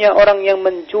bodohnya orang yang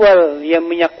menjual ya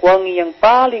minyak wangi yang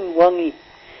paling wangi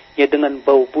ya dengan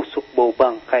bau busuk, bau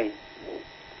bangkai.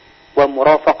 Wa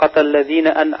murafaqatal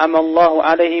ladzina an'ama Allahu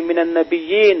 'alaihim minan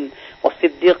nabiyyin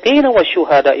was-siddiqin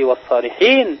wasyuhada'i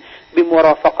was-salihin bi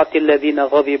murafaqatil ladzina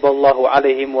ghadiba Allahu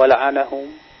 'alaihim wa la'anahum.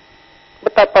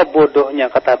 Betapa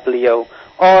bodohnya, kata beliau,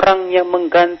 orang yang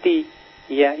mengganti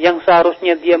ya yang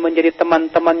seharusnya dia menjadi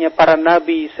teman-temannya para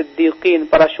nabi, siddiqin,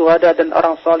 para syuhada dan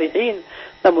orang salihin,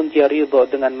 namun dia ridha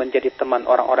dengan menjadi teman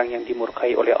orang-orang yang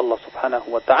dimurkai oleh Allah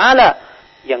Subhanahu wa taala,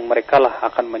 yang merekalah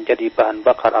akan menjadi bahan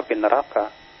bakar api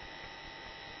neraka.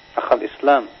 Akhal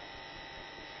Islam.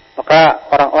 Maka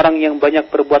orang-orang yang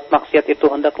banyak berbuat maksiat itu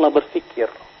hendaklah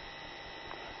berfikir.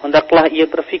 Hendaklah ia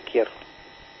berfikir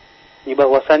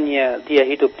bahwasannya dia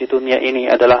hidup di dunia ini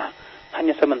adalah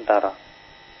hanya sementara.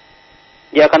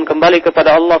 Dia akan kembali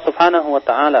kepada Allah Subhanahu wa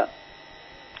taala.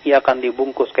 Dia akan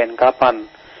dibungkus kain kapan,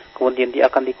 kemudian dia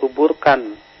akan dikuburkan,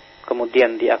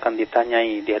 kemudian dia akan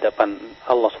ditanyai di hadapan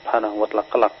Allah Subhanahu wa taala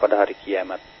kelak pada hari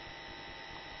kiamat.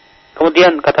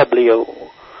 Kemudian kata beliau,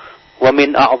 wa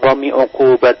min a'zami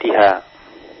 'uqubatiha.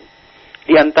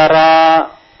 Di antara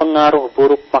pengaruh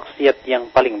buruk maksiat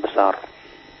yang paling besar,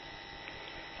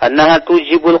 annaha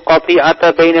tujibul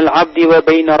qati'ata bainal 'abdi wa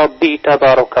bain rabbih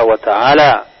tabaraka wa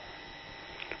ta'ala,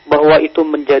 bahwa itu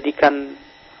menjadikan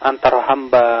antara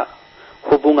hamba,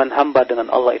 hubungan hamba dengan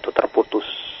Allah itu terputus.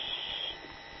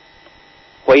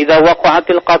 Wa idza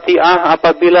waqa'atil qati'ah,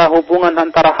 apabila hubungan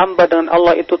antara hamba dengan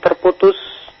Allah itu terputus,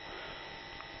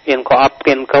 in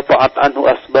qata'at anhu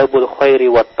asbabul khairi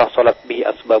wattasalat bihi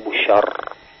asbabus syarr,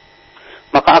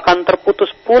 maka akan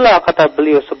terputus pula, kata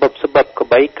beliau, sebab-sebab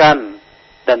kebaikan,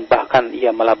 dan bahkan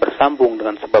ia malah bersambung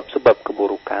dengan sebab-sebab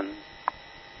keburukan.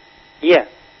 Iya,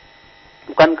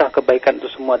 bukankah kebaikan itu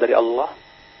semua dari Allah?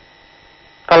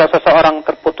 Kalau seseorang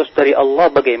terputus dari Allah,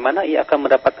 bagaimana ia akan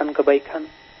mendapatkan kebaikan?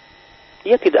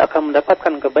 Ia tidak akan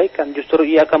mendapatkan kebaikan, justru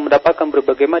ia akan mendapatkan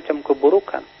berbagai macam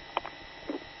keburukan.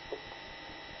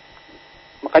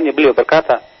 Makanya beliau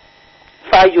berkata,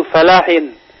 fa'ayu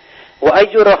falahin wa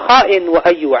ayu rakha'in wa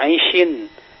ayu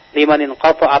 'aishin liman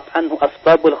inqata'at anhu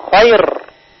asbabul khair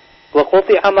wa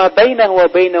quti'a ma bainahu wa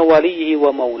baina waliyhi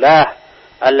wa maulah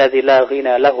alladzi la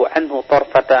ghina lahu anhu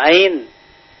tarfata 'ain.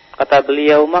 Kata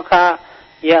beliau, maka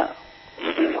ya,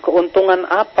 keuntungan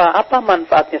apa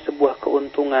manfaatnya sebuah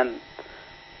keuntungan?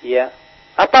 Ya,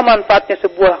 apa manfaatnya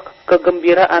sebuah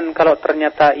kegembiraan kalau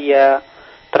ternyata ia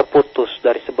terputus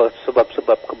dari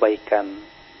sebab-sebab kebaikan,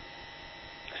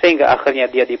 sehingga akhirnya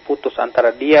dia diputus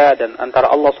antara dia dan antara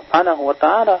Allah Subhanahu wa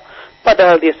ta'ala,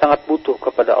 padahal dia sangat butuh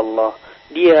kepada Allah.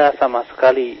 Dia sama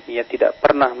sekali tidak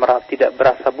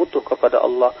berasa butuh kepada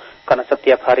Allah, karena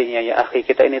setiap harinya, ya akhi,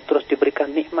 kita ini terus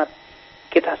diberikan nikmat.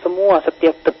 Kita semua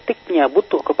setiap detiknya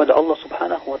butuh kepada Allah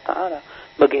Subhanahu wa ta'ala.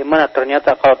 Bagaimana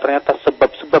kalau ternyata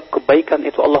sebab-sebab kebaikan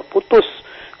itu Allah putus,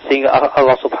 sehingga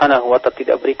Allah Subhanahu wa ta'ala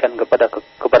tidak berikan kepada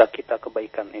kita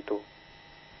kebaikan itu.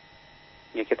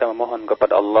 Ya, kita memohon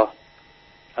kepada Allah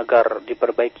agar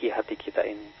diperbaiki hati kita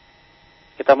ini.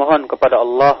 Kita mohon kepada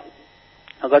Allah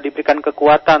agar diberikan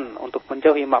kekuatan untuk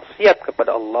menjauhi maksiat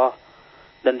kepada Allah,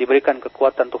 dan diberikan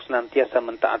kekuatan untuk senantiasa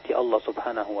mentaati Allah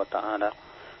Subhanahu wa ta'ala.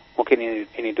 Mungkin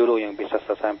ini dulu yang bisa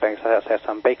saya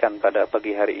sampaikan pada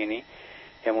pagi hari ini.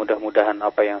 Ya, mudah-mudahan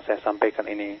apa yang saya sampaikan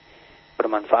ini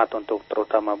bermanfaat untuk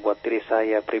terutama buat diri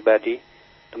saya pribadi,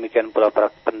 demikian pula para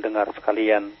pendengar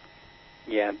sekalian,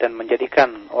 ya, dan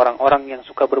menjadikan orang-orang yang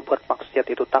suka berbuat maksiat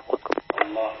itu takut kepada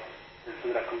Allah dan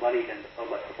segera kembali dan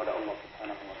bertobat kepada Allah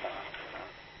Subhanahu wa ta'ala.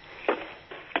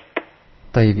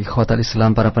 Taib ikhwatal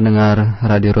Islam, para pendengar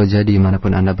Radio Roja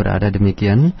dimanapun Anda berada,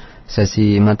 demikian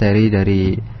sesi materi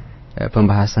dari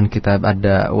pembahasan kitab Ad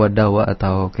Daa'u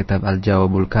atau kitab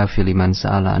Al-Jawabul Kafi liman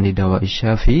sa'ala ani Dawaa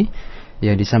Syafi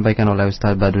yang disampaikan oleh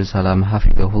Ustaz Badrul Salam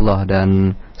hafizahullah.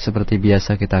 Dan seperti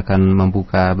biasa kita akan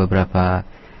membuka beberapa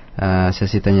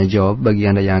sesi tanya jawab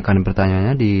bagi Anda yang akan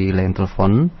bertanya di line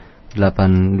telepon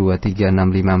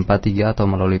 8236543 atau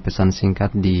melalui pesan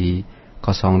singkat di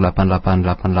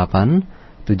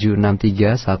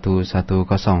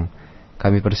 08888763110.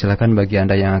 Kami persilakan bagi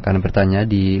Anda yang akan bertanya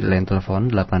di line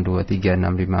telepon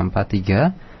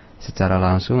 8236543 secara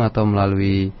langsung atau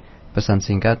melalui pesan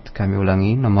singkat. Kami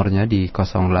ulangi nomornya di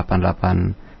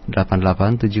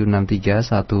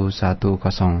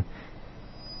 08888763110.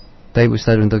 Taib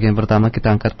Ustaz, untuk yang pertama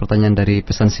kita angkat pertanyaan dari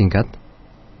pesan singkat.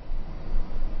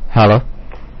 Halo.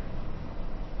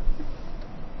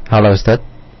 Halo Ustaz.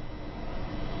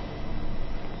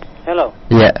 Halo.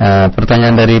 Ya,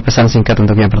 pertanyaan dari pesan singkat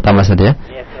untuk yang pertama saja.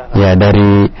 Ya,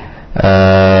 dari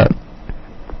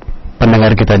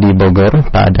pendengar kita di Bogor,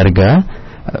 Pak Darga.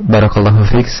 Barakallahu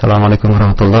fiik. Assalamualaikum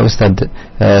warahmatullahi wabarakatuh. Ustaz,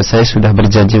 saya sudah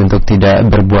berjanji untuk tidak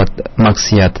berbuat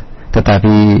maksiat,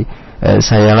 tetapi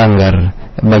saya langgar.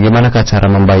 Bagaimanakah cara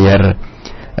membayar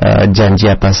janji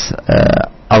atas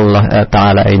Allah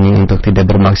Ta'ala ini untuk tidak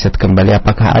bermaksiat kembali?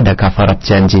 Apakah ada kafarat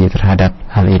janji terhadap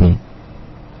hal ini?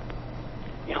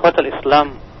 Ikhwatul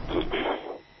Islam,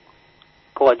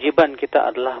 kewajiban kita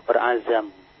adalah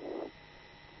berazam,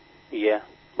 ya,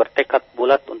 bertekad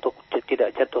bulat untuk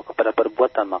tidak jatuh kepada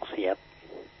perbuatan maksiat.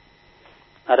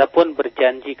 Adapun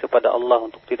berjanji kepada Allah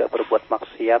untuk tidak berbuat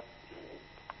maksiat,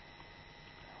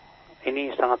 ini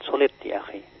sangat sulit, ya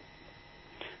akhi.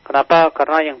 Kenapa?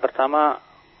 Karena yang pertama,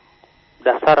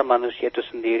 dasar manusia itu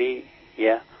sendiri,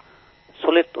 ya,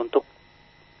 sulit untuk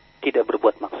tidak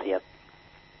berbuat maksiat.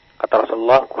 Kata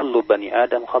Rasulullah, kullu bani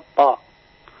Adam khata'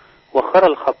 wa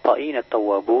khairul khata'ina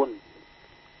tawwabun.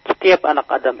 Setiap anak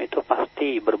Adam itu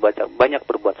pasti banyak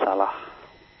berbuat salah.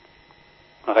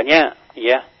 Makanya,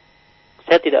 ya,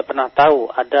 saya tidak pernah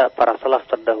tahu ada para salaf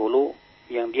terdahulu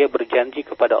yang dia berjanji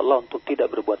kepada Allah untuk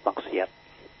tidak berbuat maksiat.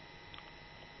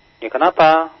 Ya,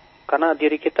 kenapa? Karena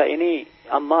diri kita ini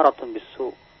ammaratun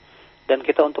bisu. Dan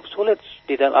kita untuk sulit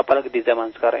apalagi di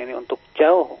zaman sekarang ini untuk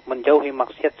menjauhi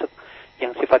maksiat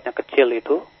yang sifatnya kecil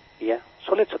itu, ya,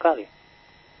 sulit sekali.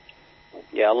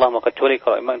 Ya Allah, maka kecuali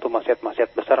kalau memang itu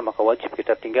maksiat-maksiat besar maka wajib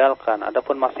kita tinggalkan.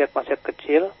 Adapun maksiat-maksiat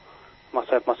kecil,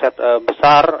 maksiat-maksiat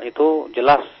besar itu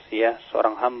jelas ya,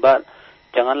 seorang hamba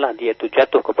janganlah dia itu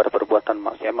jatuh kepada perbuatan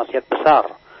maksiat besar.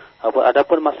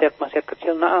 Adapun maksiat-maksiat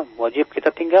kecil, na'am, wajib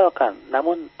kita tinggalkan.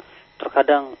 Namun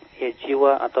terkadang ya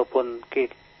jiwa ataupun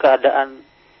keadaan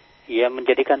ya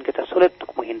menjadikan kita sulit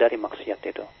untuk menghindari maksiat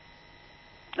itu.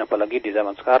 Apalagi di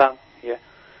zaman sekarang ya,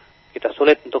 kita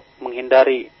sulit untuk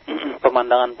menghindari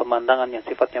pemandangan-pemandangan yang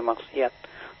sifatnya maksiat.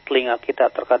 Telinga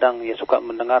kita terkadang ya suka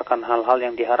mendengarkan hal-hal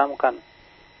yang diharamkan.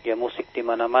 Ya musik di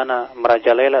mana-mana,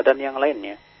 merajalela dan yang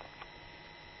lainnya.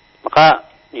 Maka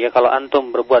ya kalau antum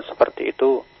berbuat seperti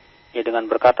itu, ya dengan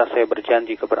berkata saya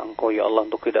berjanji kepada engkau ya Allah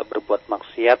untuk tidak berbuat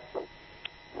maksiat.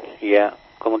 Ya,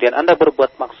 kemudian Anda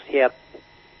berbuat maksiat,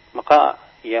 maka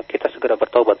ya kita segera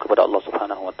bertaubat kepada Allah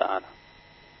Subhanahu wa taala.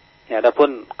 Ya,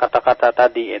 adapun kata-kata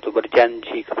tadi yaitu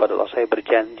berjanji kepada Allah, saya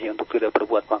berjanji untuk tidak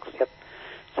berbuat maksiat.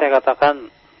 Saya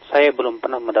katakan saya belum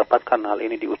pernah mendapatkan hal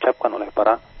ini diucapkan oleh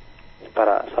para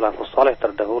salafus saleh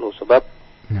terdahulu, sebab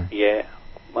ya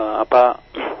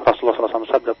Rasulullah SAW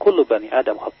sabda kullu bani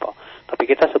Adam khata. Tapi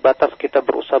kita sebatas kita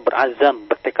berusaha berazam,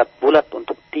 bertekad bulat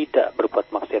untuk tidak berbuat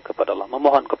maksiat kepada Allah,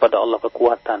 memohon kepada Allah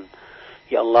kekuatan.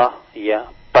 Ya Allah, ya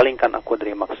palingkan aku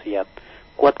dari maksiat,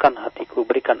 kuatkan hatiku,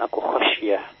 berikan aku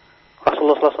khasyah.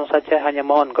 Rasulullah SAW saja hanya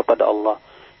mohon kepada Allah,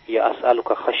 ya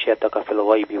as'aluka khasyataka fil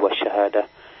ghaibi wasyahadah.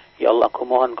 Ya Allah, aku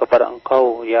mohon kepada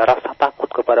engkau ya rasa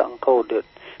takut kepada engkau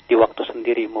di waktu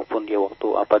sendiri maupun di waktu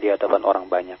di hadapan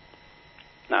orang banyak.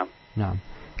 Nah.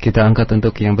 Kita angkat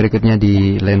untuk yang berikutnya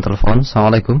di line telepon.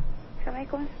 Assalamualaikum.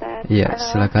 Assalamualaikum Ustaz. Iya,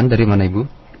 silakan. Dari mana Ibu?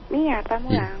 Mia,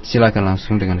 Pamulang. Ya, silakan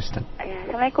langsung dengan Ustaz. Ya,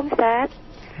 Assalamualaikum Ustaz.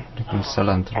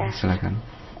 Waalaikumsalam. Silakan.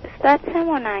 Ustaz, saya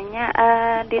mau nanya,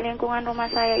 di lingkungan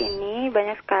rumah saya ini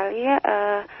banyak sekali ya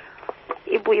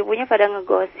ibu-ibunya pada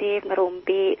ngegosip,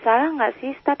 ngerumpi. Salah nggak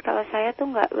sih Ustaz kalau saya tuh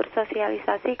nggak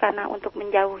bersosialisasi karena untuk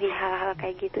menjauhi hal-hal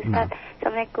kayak gitu Ustaz?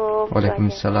 Assalamualaikum.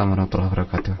 Waalaikumsalam warahmatullahi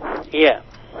wabarakatuh. Iya.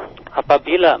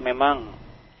 Apabila memang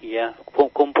ya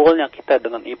kumpulnya kita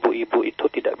dengan ibu-ibu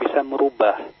itu tidak bisa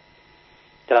merubah,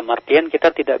 dalam artian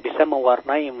kita tidak bisa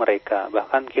mewarnai mereka,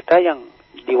 bahkan kita yang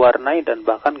diwarnai dan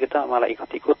bahkan kita malah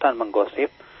ikut-ikutan menggosip,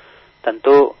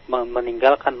 tentu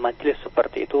meninggalkan majelis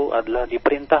seperti itu adalah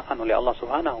diperintahkan oleh Allah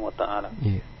Subhanahu wa taala.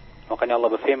 Makanya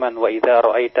Allah berfirman, "Wa idza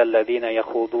ra'aital ladzina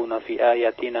yakhuduna fi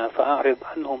ayatina fa'rid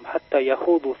anhum hatta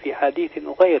yakhudu fi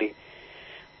haditsin ghairi.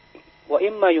 Wa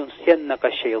imma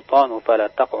yunsiyannaka syaitanu fala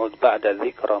taq'ud ba'da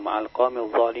dzikra ma'al qaumil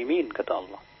zalimin," kata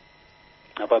Allah.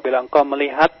 Apabila engkau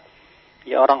melihat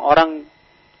ya orang-orang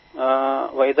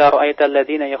wa idza ra'aital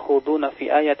ladzina yakhuduna fi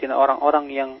ayatina,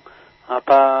 orang-orang yang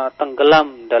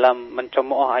tenggelam dalam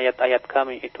mencemooh ayat-ayat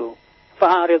kami itu,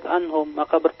 fa'rid anhum,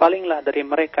 maka berpalinglah dari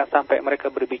mereka sampai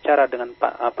mereka berbicara dengan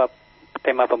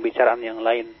tema pembicaraan yang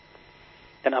lain.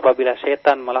 Dan apabila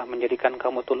setan malah menjadikan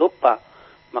kamu itu lupa,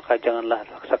 maka janganlah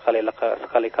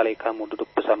sekali-kali kamu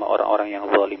duduk bersama orang-orang yang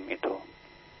zalim itu.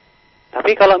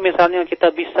 Tapi kalau misalnya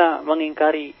kita bisa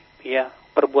mengingkari ya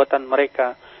perbuatan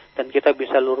mereka dan kita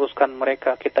bisa luruskan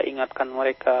mereka, kita ingatkan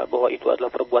mereka bahwa itu adalah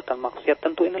perbuatan maksiat,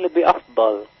 tentu ini lebih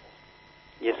afdal.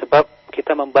 Ya, sebab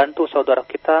kita membantu saudara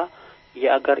kita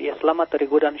ya agar ia selamat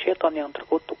dari godaan syaitan yang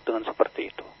terkutuk dengan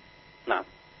seperti itu.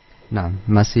 Nah,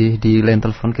 masih di line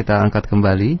telepon, kita angkat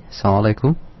kembali.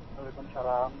 Assalamualaikum.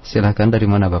 Waalaikumsalam. Silakan, dari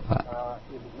mana Bapak?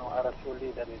 Ibnu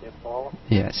Arasuli dari Depok.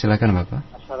 Ya, silakan Bapak.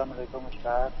 Assalamualaikum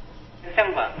Ustaz. kencang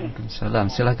Pak. Waalaikumsalam.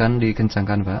 Silakan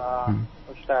dikencangkan Pak.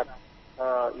 Ustaz,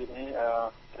 ini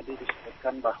tadi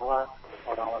disebutkan bahwa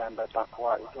orang-orang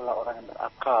bertakwa itulah orang yang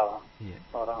berakal,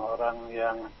 orang-orang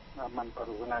yang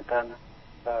mempergunakan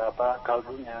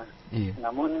kalbunya.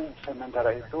 Namun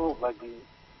sementara itu bagi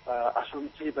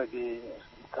asumsi bagi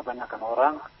kebanyakan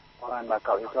orang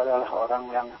bakal itu adalah orang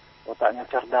yang otaknya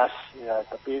cerdas, ya.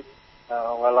 Tapi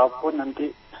walaupun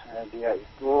nanti dia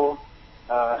itu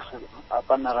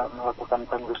melakukan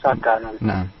pengrusakan,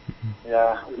 gitu.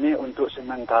 Ya, ini untuk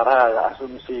sementara ya,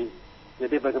 asumsi.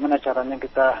 Jadi bagaimana caranya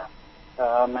kita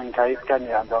mengkaitkan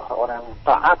ya bahwa orang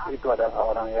taat itu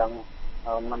adalah orang yang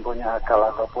mempunyai akal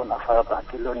ataupun afal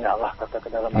ta'qilun, ya Allah kata ke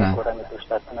dalam Al-Quran itu.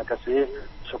 Ustaz, terima kasih.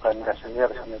 Syukran kasir.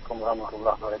 Assalamualaikum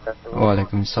warahmatullahi wabarakatuh.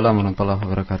 Waalaikumsalam warahmatullahi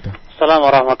wabarakatuh. Assalamualaikum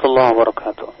warahmatullahi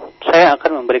wabarakatuh. Saya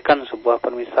akan memberikan sebuah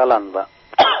permisalan, Pak.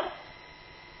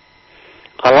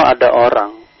 Kalau ada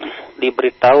orang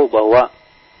diberitahu bahwa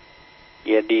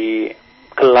ya di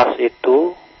kelas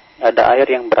itu ada air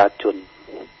yang beracun,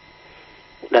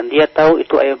 dan dia tahu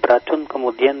itu air beracun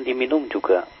kemudian diminum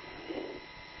juga.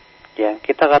 Ya,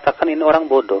 kita katakan ini orang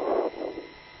bodoh.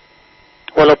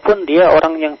 Walaupun dia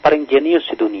orang yang paling jenius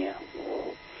di dunia.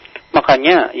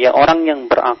 Makanya ya orang yang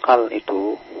berakal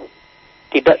itu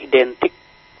tidak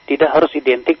harus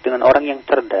identik dengan orang yang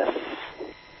cerdas.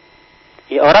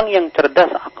 Ya orang yang cerdas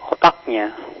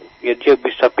otaknya, ya dia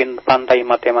bisa pandai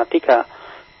matematika,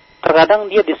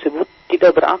 terkadang dia disebut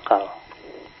tidak berakal.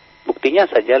 Buktinya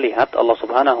saja lihat Allah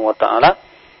Subhanahu wa taala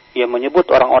yang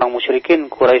menyebut orang-orang musyrikin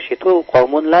Quraisy itu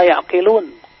qaumun la ya'qilun,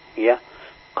 ya.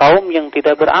 Kaum yang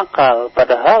tidak berakal,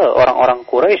 padahal orang-orang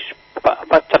Quraisy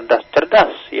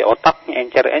cerdas, ya otaknya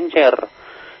encer-encer.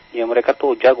 Ya mereka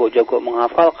tuh jago-jago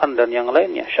menghafalkan dan yang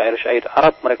lainnya, syair-syair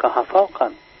Arab mereka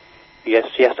hafalkan. Ya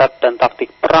siasat dan taktik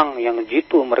perang yang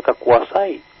jitu mereka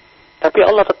kuasai. Tapi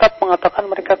Allah tetap mengatakan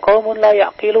mereka qaumun la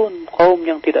ya'qilun, kaum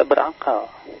yang tidak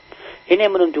berakal. Ini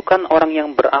menunjukkan orang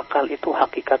yang berakal itu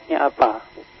hakikatnya apa?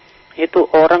 Itu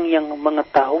orang yang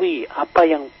mengetahui apa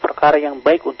yang perkara yang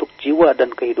baik untuk jiwa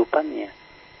dan kehidupannya.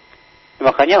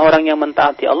 Makanya orang yang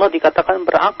mentaati Allah dikatakan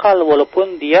berakal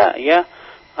walaupun dia ya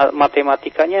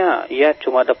matematikanya ya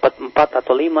cuma dapat 4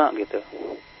 atau 5 gitu.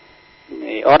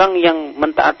 Orang yang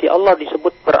mentaati Allah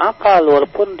disebut berakal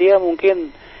walaupun dia mungkin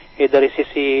ya dari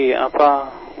sisi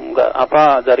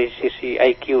dari sisi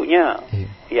IQ-nya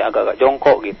ya agak-agak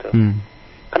jongkok gitu.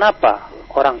 Kenapa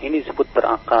orang ini disebut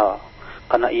berakal?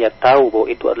 Karena ia tahu bahwa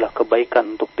itu adalah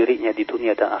kebaikan untuk dirinya di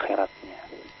dunia dan akhiratnya.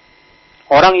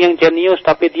 Orang yang jenius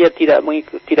tapi dia tidak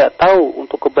tahu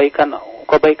untuk kebaikan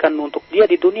untuk dia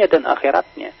di dunia dan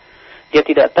akhiratnya. Dia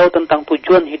tidak tahu tentang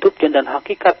tujuan hidupnya dan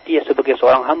hakikat dia sebagai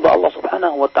seorang hamba Allah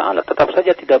Subhanahu wa taala, tetap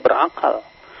saja tidak berakal.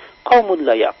 Qaumun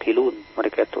la yaqilun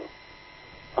mereka itu.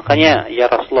 Makanya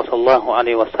ya Rasulullah sallallahu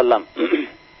alaihi wasallam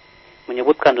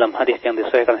menyebutkan dalam hadis yang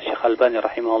disahihkan Syekh Albani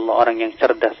rahimahullah, orang yang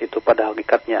cerdas itu pada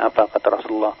hakikatnya apa kata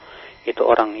Rasulullah? Itu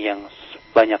orang yang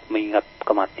banyak mengingat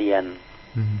kematian.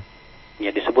 Ya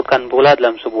disebutkan pula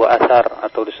dalam sebuah asar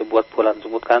atau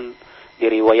disebutkan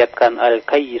diriwayatkan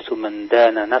al-kayyisu man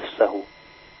dana nafsahu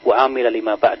wa amila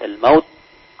lima ba'dal maut.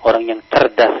 Orang yang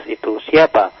cerdas itu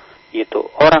siapa? Itu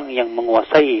orang yang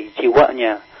menguasai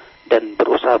jiwanya dan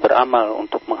berusaha beramal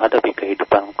untuk menghadapi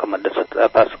kehidupan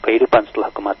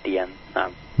setelah kematian.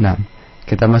 Nah,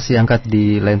 kita masih angkat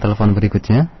di line telepon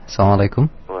berikutnya. Assalamualaikum.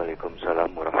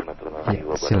 Waalaikumsalam warahmatullahi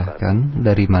wabarakatuh. Silahkan,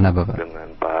 dari mana Bapak? Dengan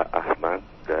Pak Ahmad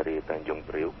dari Tanjung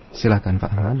Priuk. Silahkan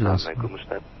Pak Ahmad. Assalamualaikum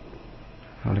Ustaz.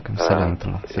 Waalaikumsalam.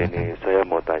 Ini saya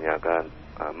mau tanyakan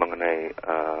mengenai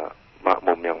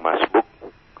makmum yang masbuk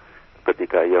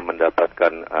ketika ia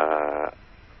mendapatkan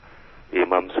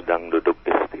imam sedang duduk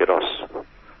istiros.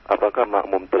 Apakah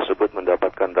makmum tersebut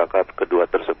mendapatkan rakaat kedua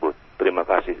tersebut? Terima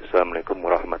kasih. Assalamualaikum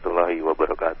warahmatullahi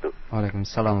wabarakatuh.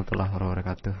 Waalaikumsalam warahmatullahi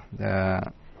wabarakatuh.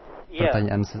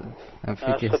 Pertanyaan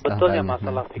fikih. Sebetulnya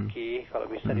masalah fikih kalau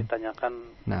bisa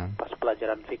ditanyakan pas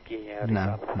pelajaran fikih ya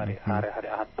hari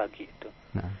Ahad pagi itu.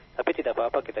 Tapi tidak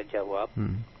apa-apa kita jawab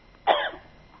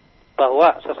bahwa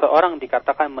seseorang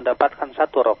dikatakan mendapatkan 1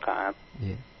 rakaat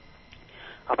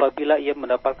apabila ia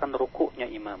mendapatkan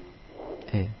rukuknya imam.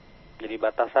 Jadi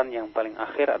batasan yang paling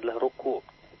akhir adalah ruku.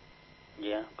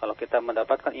 Ya, kalau kita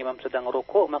mendapatkan imam sedang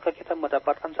ruku, maka kita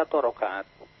mendapatkan 1 rakaat.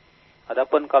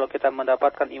 Adapun kalau kita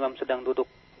mendapatkan imam sedang duduk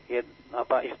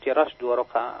iftirash 2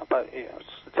 rakaat,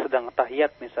 sedang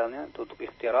tahiyat misalnya, duduk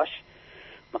iftirash,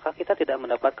 maka kita tidak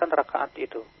mendapatkan rakaat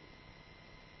itu.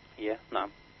 Ya,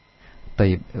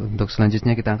 Baik, untuk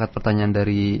selanjutnya kita angkat pertanyaan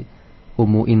dari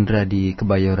Ummu Indra di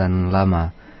Kebayoran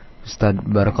Lama. Ustaz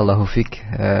barakallahu fik.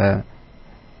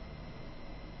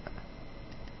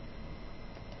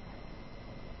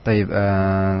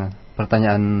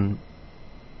 Pertanyaan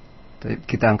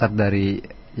kita angkat dari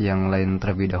yang lain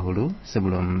terlebih dahulu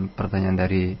sebelum pertanyaan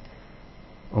dari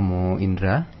Ummu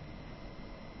Indra.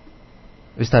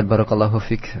 Ustaz barakallahu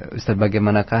fik. Ustaz,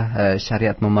 bagaimanakah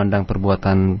syariat memandang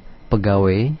perbuatan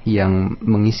pegawai yang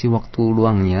mengisi waktu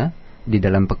luangnya di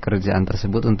dalam pekerjaan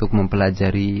tersebut untuk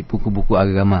mempelajari buku-buku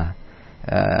agama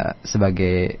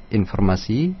sebagai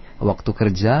informasi waktu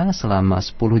kerja selama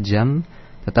 10 jam,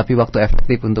 tetapi waktu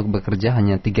efektif untuk bekerja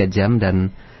hanya 3 jam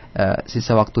dan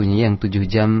sisa waktunya yang 7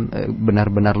 jam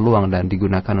benar-benar luang dan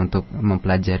digunakan untuk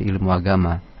mempelajari ilmu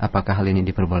agama. Apakah hal ini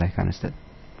diperbolehkan, Ustaz?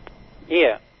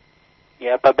 Iya.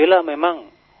 Ya, apabila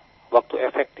memang waktu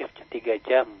efektifnya 3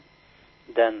 jam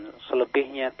dan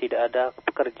selebihnya tidak ada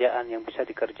pekerjaan yang bisa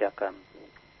dikerjakan.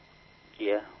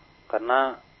 Ya,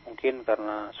 karena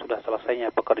sudah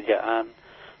selesainya pekerjaan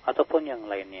ataupun yang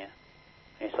lainnya.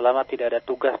 Selama tidak ada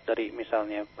tugas dari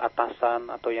misalnya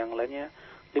atasan atau yang lainnya,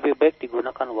 lebih baik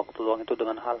digunakan waktu luang itu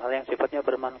dengan hal-hal yang sifatnya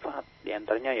bermanfaat. Di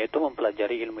antaranya yaitu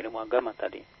mempelajari ilmu-ilmu agama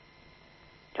tadi.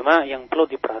 Cuma yang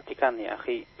perlu diperhatikan ya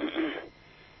akhi,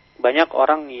 banyak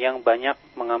orang yang banyak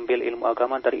mengambil ilmu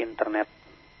agama dari internet.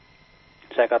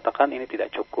 Saya katakan ini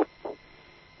tidak cukup.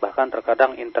 Bahkan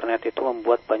terkadang internet itu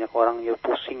membuat banyak orang yang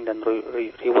pusing dan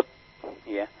riwet.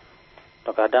 Ya.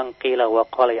 Terkadang qila wa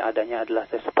qala yang adanya adalah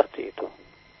seperti itu.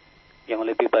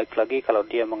 Yang lebih baik lagi kalau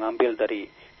dia mengambil dari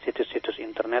situs-situs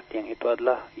internet yang itu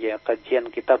adalah ya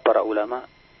kajian kitab para ulama.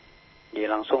 Jadi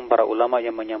langsung para ulama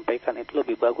yang menyampaikan itu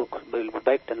lebih bagus, lebih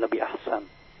baik dan lebih ahsan.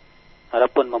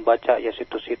 Adapun membaca ya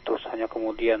situs-situs hanya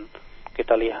kemudian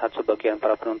kita lihat sebagian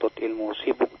para penuntut ilmu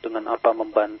sibuk dengan apa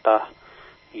membantah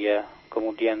ya,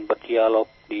 kemudian berdialog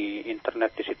di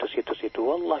internet di situs-situs itu,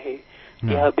 wallahi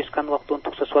dia habiskan waktu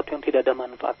untuk sesuatu yang tidak ada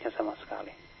manfaatnya sama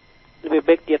sekali. Lebih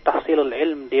baik dia tahsilul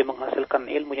ilm, dia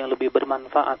menghasilkan ilmu yang lebih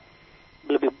bermanfaat.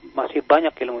 Masih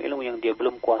banyak ilmu-ilmu yang dia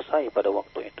belum kuasai pada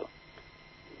waktu itu.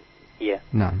 Iya.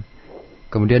 Nah,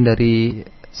 kemudian dari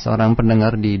seorang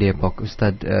pendengar di Depok,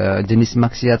 Ustadz, jenis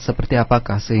maksiat seperti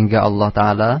apakah sehingga Allah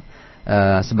Ta'ala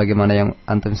sebagaimana yang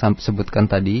antum sebutkan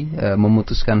tadi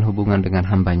memutuskan hubungan dengan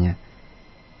hambanya?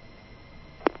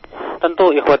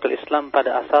 Tentu ikhwatul Islam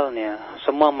pada asalnya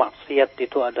semua maksiat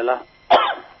itu adalah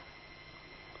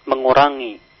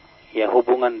mengurangi ya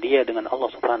hubungan dia dengan Allah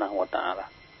Subhanahu wa Ta'ala.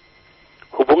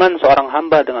 Hubungan seorang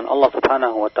hamba dengan Allah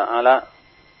Subhanahu wa Ta'ala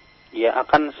ya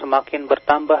akan semakin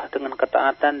bertambah dengan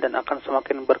ketaatan dan akan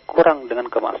semakin berkurang dengan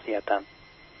kemaksiatan.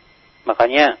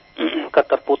 Makanya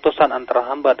keterputusan antara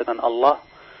hamba dengan Allah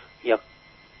ya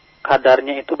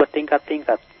kadarnya itu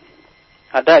bertingkat-tingkat.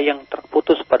 Ada yang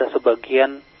terputus pada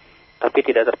sebagian tapi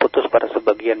tidak terputus pada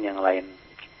sebagian yang lain.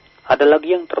 Ada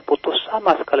lagi yang terputus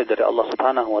sama sekali dari Allah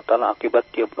Subhanahu wa Ta'ala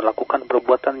akibat dia melakukan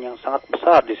perbuatan yang sangat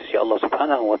besar di sisi Allah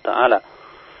Subhanahu wa Ta'ala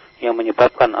yang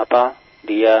menyebabkan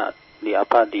dia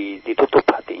ditutup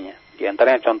hatinya. Di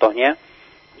antaranya contohnya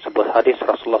sebuah hadis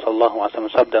Rasulullah sallallahu alaihi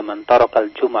wasallam sabda, "Man tarakal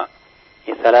juma'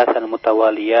 thalathan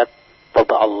mutawaliyat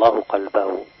taba'allahu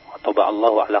qalbahu wa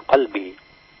taba'allahu ala qalbihi."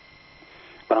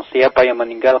 Barang siapa yang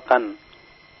meninggalkan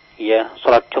ya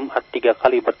salat Jumat 3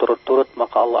 kali berturut-turut,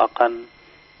 maka Allah akan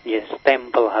ya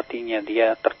stempel hatinya,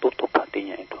 dia tertutup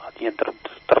hatinya itu. Hatinya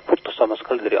terputus sama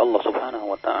sekali dari Allah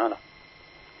Subhanahu wa Ta'ala.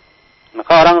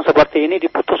 Maka orang seperti ini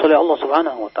diputus oleh Allah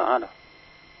Subhanahu wa Ta'ala.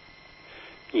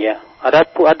 Ya, ada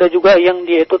juga yang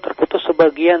dia itu terputus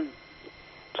sebagian.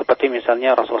 Seperti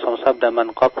misalnya Rasulullah SAW sabda,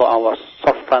 "Man qata'a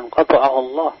wasaffan qata'ahu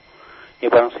Allah."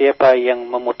 Ya, barang siapa yang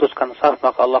memutuskan saf,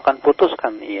 maka Allah akan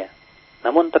putuskan ia.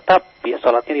 Namun tetap dia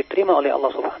salatnya diterima oleh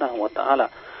Allah Subhanahu wa Ta'ala.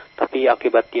 Tapi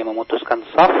akibat dia memutuskan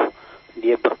saf,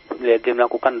 dia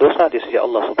melakukan dosa di sisi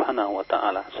Allah Subhanahu wa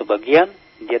Ta'ala. Sebagian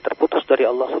dia terputus dari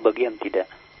Allah, sebagian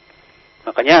tidak.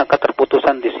 Makanya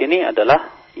keterputusan di sini adalah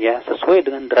ya sesuai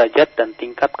dengan derajat dan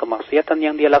tingkat kemaksiatan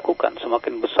yang dia lakukan.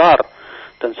 Semakin besar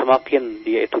dan semakin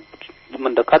dia itu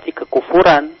mendekati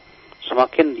kekufuran,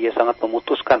 semakin dia sangat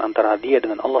memutuskan antara dia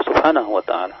dengan Allah Subhanahu wa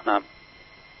Ta'ala. Nah,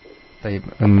 baik,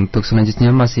 untuk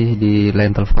selanjutnya masih di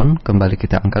line telepon, kembali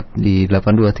kita angkat di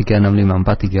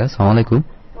 8236543. Assalamualaikum.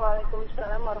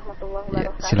 Waalaikumsalam warahmatullahi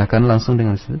wabarakatuh. Ya, silakan langsung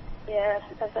dengan Ustaz. Ya,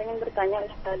 saya ingin bertanya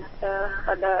Ustaz,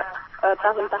 pada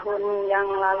tahun-tahun yang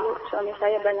lalu suami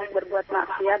saya banyak berbuat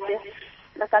maksiat ya.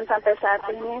 Bahkan sampai saat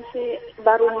ini sih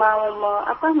baru mau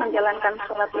menjalankan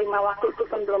sholat 5 waktu itu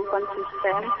pun belum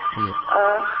konsisten.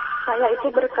 Saya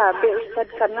itu ber-KB Ustaz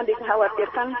karena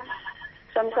dikhawatirkan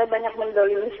suami saya banyak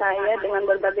mendolimi saya dengan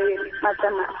berbagai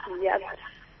macam maksiat.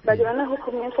 Bagaimana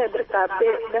hukumnya saya ber-KB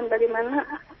dan bagaimana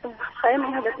saya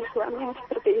menghadapi suami yang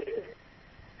seperti itu?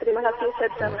 Terima kasih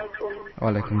Ustaz. Assalamualaikum.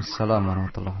 Waalaikumsalam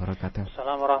warahmatullahi wabarakatuh.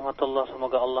 Assalamualaikum warahmatullahi.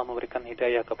 Semoga Allah memberikan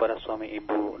hidayah kepada suami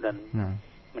ibu dan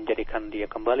menjadikan dia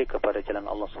kembali kepada jalan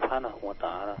Allah Subhanahu wa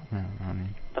Ta'ala. Amin.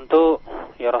 Tentu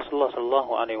ya Rasulullah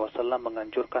sallallahu alaihi wasallam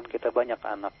menganjurkan kita banyak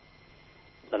anak.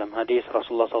 Dalam hadis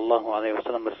Rasulullah sallallahu alaihi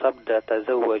wasallam bersabda,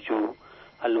 "Tazawwaju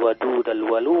al-wadud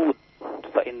al-walud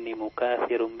fa inni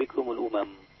mukatsirun bikumul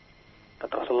umam."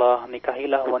 Kata Rasulullah,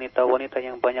 nikahilah wanita-wanita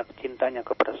yang banyak cintanya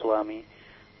kepada suami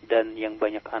dan yang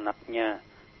banyak anaknya,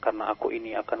 karena aku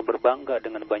ini akan berbangga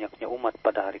dengan banyaknya umat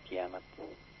pada hari kiamat.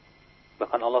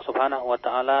 Bahkan Allah Subhanahu wa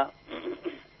Ta'ala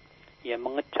ya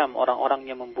mengecam orang-orang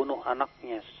yang membunuh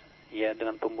anaknya ya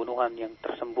dengan pembunuhan yang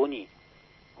tersembunyi,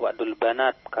 wa'dul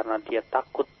banat, karena dia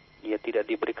takut dia tidak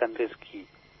diberikan rezeki.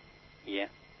 Ya,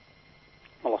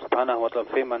 Allah Subhanahu wa Ta'ala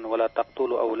firman, "Wala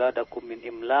taqtulu auladakum min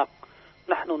imlaq,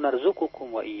 nahnu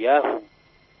narzuqukum wa iyyahum."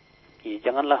 Ya,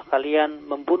 janganlah kalian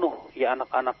membunuh ya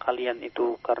anak-anak kalian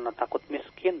itu karena takut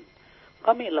miskin.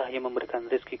 Kamilah yang memberikan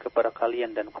rezeki kepada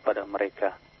kalian dan kepada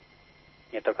mereka.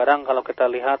 Ya, terkadang kalau kita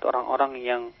lihat orang-orang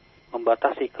yang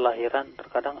membatasi kelahiran,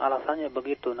 terkadang alasannya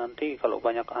begitu. Nanti kalau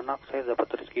banyak anak, saya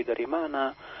dapat rezeki dari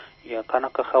mana? Ya, karena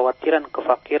kekhawatiran,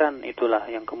 kefakiran itulah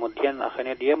yang kemudian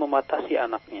akhirnya dia membatasi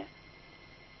anaknya.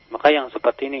 Maka yang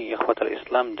seperti ini, ikhwatul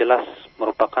Islam, jelas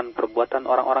merupakan perbuatan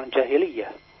orang-orang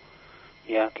jahiliyah.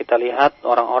 Ya, kita lihat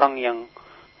orang-orang yang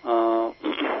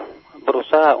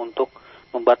berusaha untuk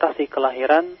membatasi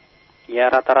kelahiran, ya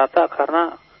rata-rata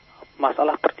karena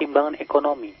masalah pertimbangan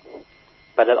ekonomi.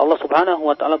 Padahal Allah Subhanahu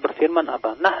wa taala berfirman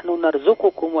apa? Nahnu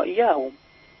narzuqukum wa iyyahum.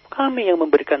 Kami yang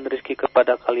memberikan rezeki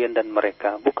kepada kalian dan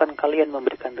mereka, bukan kalian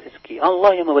memberikan rezeki.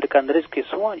 Allah yang memberikan rezeki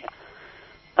semuanya.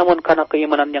 Namun karena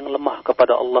keimanan yang lemah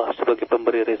kepada Allah sebagai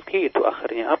pemberi rezeki, itu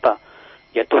akhirnya apa?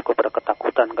 Jatuh kepada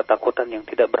ketakutan yang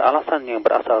tidak beralasan, yang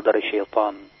berasal dari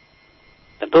syaitan.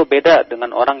 Tentu beda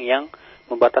dengan orang yang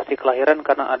membatasi kelahiran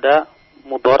karena ada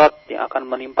mudarat yang akan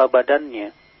menimpa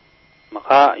badannya.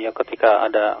 Maka ya ketika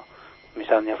ada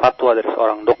misalnya fatwa dari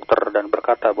seorang dokter dan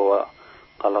berkata bahwa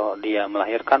kalau dia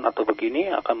melahirkan atau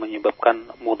begini akan menyebabkan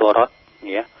mudarat,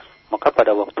 ya, maka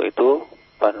pada waktu itu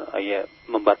ya,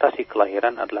 membatasi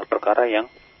kelahiran adalah perkara yang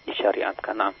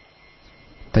disyariatkan. Nah.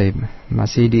 Baik,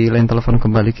 masih di line telepon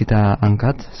kembali kita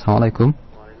angkat. Assalamualaikum.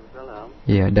 Waalaikumsalam.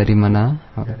 Iya, dari mana?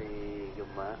 Dari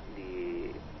Gema di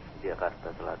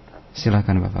Jakarta Selatan.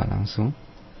 Silakan Bapak langsung.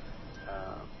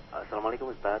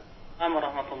 Assalamualaikum Ustaz.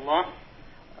 Warahmatullah.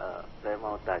 Saya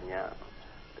mau tanya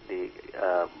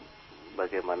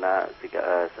bagaimana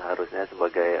seharusnya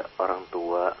sebagai orang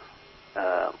tua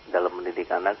dalam mendidik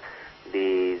anak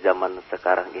di zaman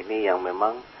sekarang ini yang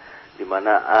memang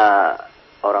dimana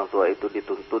orang tua itu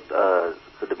dituntut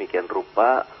sedemikian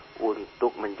rupa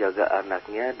untuk menjaga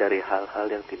anaknya dari hal-hal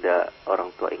yang tidak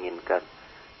orang tua inginkan.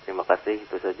 Terima kasih,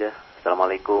 itu saja.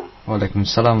 Assalamualaikum.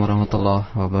 Waalaikumsalam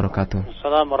warahmatullahi wabarakatuh.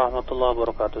 Assalamualaikum warahmatullahi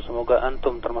wabarakatuh. Semoga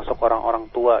antum termasuk orang-orang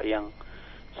tua yang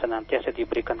senantiasa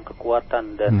diberikan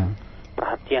kekuatan dan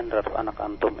perhatian terhadap anak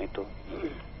antum itu.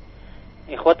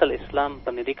 Ikhwatul Islam,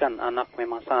 pendidikan anak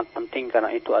memang sangat penting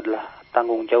karena itu adalah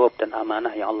tanggung jawab dan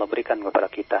amanah yang Allah berikan kepada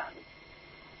kita.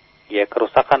 Ya,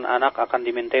 kerusakan anak akan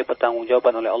dimintai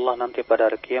pertanggungjawaban oleh Allah nanti pada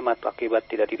hari kiamat akibat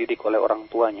tidak dididik oleh orang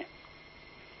tuanya.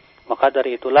 Maka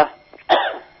dari itulah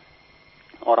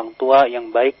orang tua yang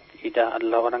baik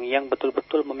adalah orang yang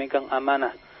betul-betul memegang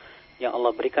amanah yang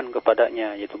Allah berikan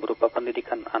kepadanya, yaitu berupa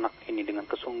pendidikan anak ini dengan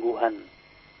kesungguhan,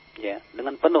 ya,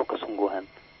 dengan penuh kesungguhan.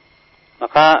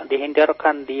 Maka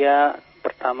dihindarkan dia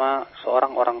pertama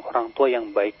seorang orang tua yang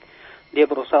baik. Dia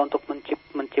berusaha untuk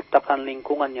menciptakan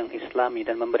lingkungan yang islami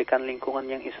dan memberikan lingkungan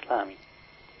yang islami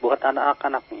buat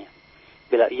anak-anaknya.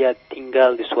 Bila ia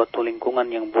tinggal di suatu lingkungan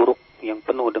yang buruk, yang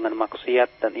penuh dengan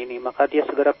maksiat dan ini, maka dia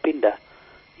segera pindah,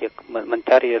 ya,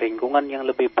 mencari lingkungan yang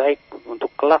lebih baik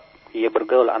untuk kelak ia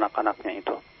bergaul anak-anaknya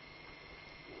itu.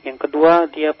 Yang kedua,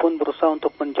 dia pun berusaha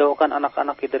untuk menjauhkan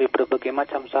anak-anaknya dari berbagai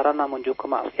macam sarana menuju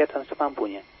kemaksiatan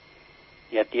semampunya.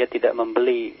 Ya, dia tidak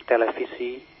membeli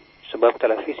televisi, sebab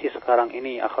televisi sekarang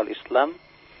ini akal Islam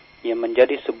yang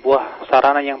menjadi sebuah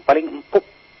sarana yang paling empuk,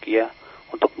 ya,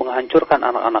 untuk menghancurkan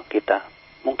anak-anak kita.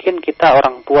 Mungkin kita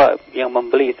orang tua yang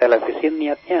membeli televisi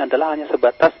niatnya adalah hanya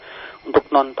sebatas untuk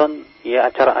nonton, ya,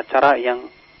 acara-acara yang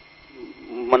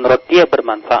menurut dia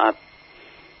bermanfaat.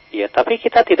 Ya, tapi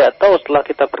kita tidak tahu setelah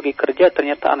kita pergi kerja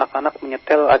ternyata anak-anak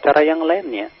menyetel acara yang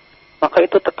lainnya. Maka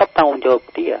itu tetap tanggung jawab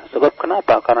dia. Sebab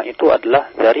kenapa? Karena itu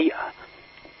adalah zari'ah.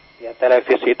 Ya,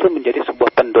 televisi itu menjadi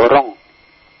sebuah pendorong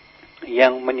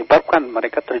yang menyebabkan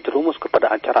mereka terjerumus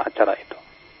kepada acara-acara itu.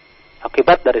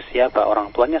 Akibat dari siapa?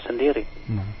 Orang tuanya sendiri.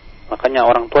 Makanya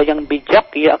orang tua yang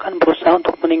bijak, ia akan berusaha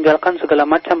untuk meninggalkan segala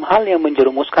macam hal yang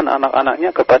menjerumuskan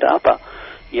anak-anaknya kepada apa?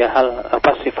 Ya, hal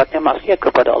sifatnya maksiat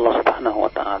kepada Allah Subhanahu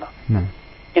wa taala.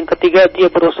 Yang ketiga,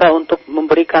 dia berusaha untuk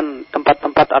memberikan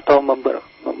tempat-tempat atau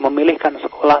memilihkan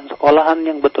sekolahan-sekolahan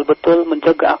yang betul-betul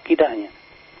menjaga akidahnya,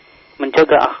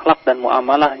 menjaga akhlak dan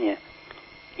muamalahnya.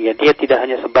 Ya, dia tidak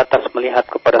hanya sebatas melihat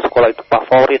kepada sekolah itu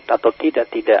favorit atau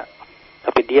tidak,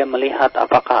 tapi dia melihat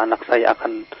apakah anak saya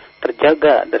akan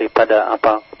terjaga daripada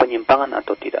penyimpangan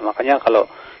atau tidak. Makanya kalau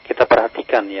kita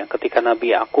perhatikan, ya, ketika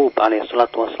Nabi Ya'qub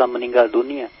alaihissalatu wassalam meninggal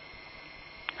dunia,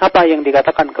 apa yang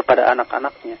dikatakan kepada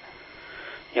anak-anaknya?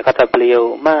 Ya, kata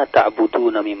beliau, "Ma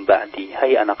ta'buduna min ba'di?"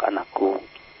 Hai anak-anakku,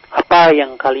 apa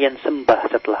yang kalian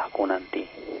sembah setelah aku nanti?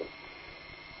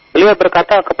 Beliau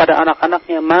berkata kepada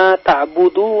anak-anaknya, "Ma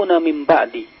ta'buduna min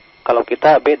ba'di." Kalau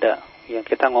kita beda, ya,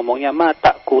 kita ngomongnya "Ma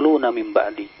ta'kuluna min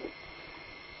ba'di."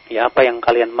 Ya, apa yang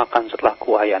kalian makan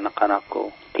setelahku, hai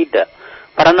anak-anakku? Tidak.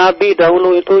 Para nabi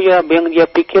dahulu itu, ya, yang dia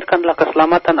pikirkanlah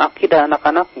keselamatan akidah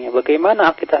anak-anaknya. Bagaimana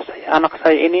akidah saya, anak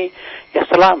saya ini, ya,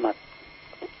 selamat.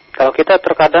 Kalau kita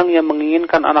terkadang yang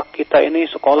menginginkan anak kita ini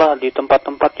sekolah di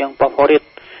tempat-tempat yang favorit,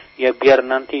 ya biar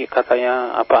nanti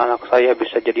katanya anak saya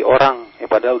bisa jadi orang,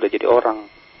 padahal udah jadi orang.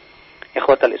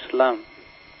 Ikhwatal Islam,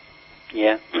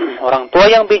 ya orang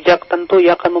tua yang bijak tentu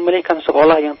ia akan memilihkan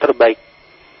sekolah yang terbaik,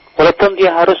 walaupun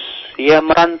dia harus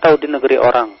merantau di negeri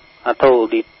orang atau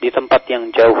di tempat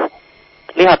yang jauh.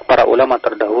 Lihat para ulama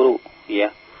terdahulu,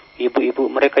 ya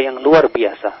ibu-ibu mereka yang luar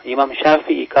biasa. Imam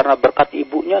Syafi'i karena berkat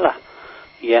ibunya lah,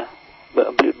 ya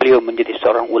beliau menjadi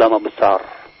seorang ulama besar.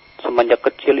 Semenjak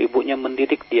kecil ibunya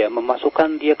mendidik dia,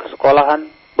 memasukkan dia ke sekolahan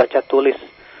baca tulis,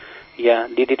 ya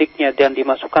dididiknya dan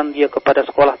dimasukkan dia kepada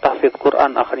sekolah tahfidz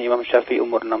Quran. Akhirnya Imam Syafi'i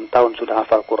umur 6 tahun sudah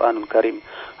hafal Quranul Karim.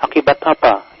 Akibat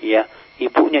apa? Ya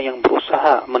ibunya yang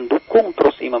berusaha mendukung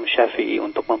terus Imam Syafi'i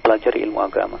untuk mempelajari ilmu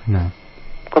agama.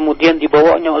 Kemudian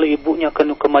dibawanya oleh ibunya ke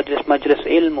majelis-majelis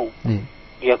ilmu.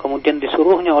 Ya kemudian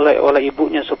disuruhnya oleh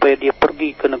ibunya supaya dia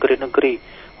pergi ke negeri-negeri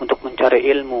untuk mencari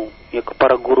ilmu, ya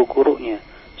kepada guru-gurunya,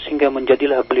 sehingga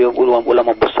menjadilah beliau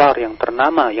ulama besar yang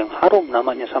ternama, yang harum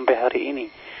namanya sampai hari ini.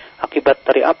 Akibat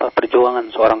dari apa? Perjuangan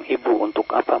seorang ibu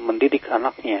untuk mendidik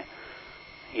anaknya.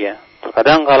 Ya,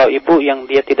 terkadang kalau ibu yang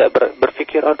dia tidak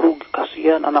berpikir, aduh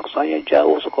kasihan anak saya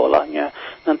jauh sekolahnya,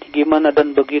 nanti gimana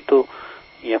dan begitu.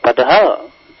 Ya, padahal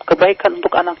kebaikan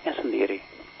untuk anaknya sendiri.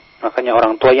 Makanya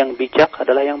orang tua yang bijak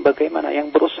adalah yang bagaimana?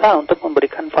 Yang berusaha untuk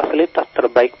memberikan fasilitas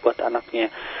terbaik buat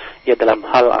anaknya. Ya dalam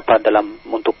hal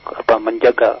untuk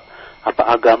menjaga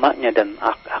agamanya dan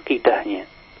akidahnya.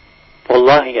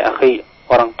 Wallahi ya akhi,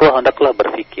 orang tua hendaklah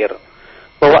berpikir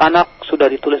bahwa anak sudah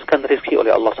dituliskan rezeki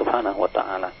oleh Allah Subhanahu wa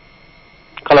taala.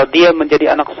 Kalau dia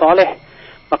menjadi anak soleh,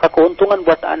 maka keuntungan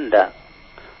buat Anda.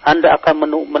 Anda akan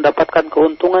mendapatkan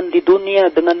keuntungan di dunia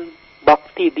dengan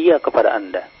bakti dia kepada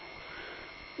Anda.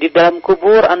 Di dalam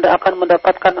kubur Anda akan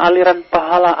mendapatkan aliran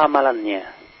pahala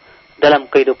amalannya. Dalam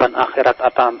kehidupan akhirat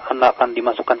Anda akan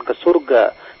dimasukkan ke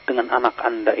surga dengan anak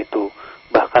Anda itu.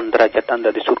 Bahkan derajat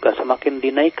Anda di surga semakin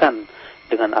dinaikkan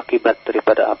dengan akibat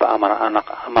daripada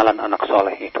amalan anak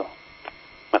soleh itu.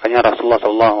 Makanya Rasulullah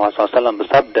SAW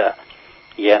bersabda,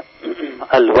 ya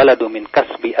al-waladu min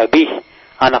kasbi abih.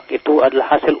 Anak itu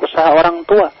adalah hasil usaha orang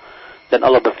tua. Dan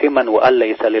Allah berfirman, wa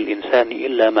allaysa lil insani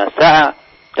illa ma sa'a.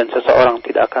 Dan seseorang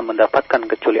tidak akan mendapatkan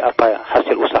kecuali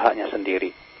hasil usahanya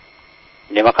sendiri.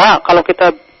 Ya maka kalau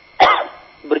kita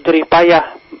berjerih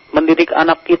payah mendidik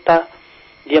anak kita,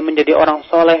 dia menjadi orang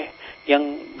soleh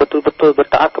yang betul-betul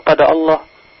bertaat kepada Allah,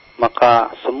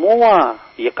 maka semua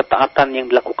ketaatan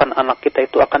yang dilakukan anak kita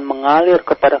itu akan mengalir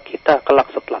kepada kita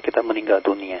kelak setelah kita meninggal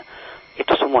dunia.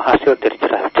 Itu semua hasil dari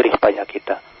jerih payah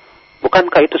kita.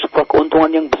 Bukankah itu sebuah keuntungan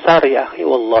yang besar ya akhi?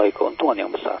 Wallahi keuntungan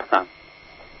yang besar.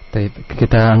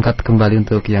 Kita angkat kembali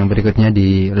untuk yang berikutnya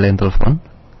di line telepon.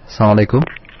 Assalamualaikum.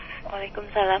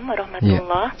 Waalaikumsalam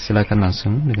warahmatullahi. Ya, silakan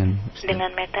langsung dengan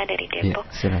Meta dari Depok.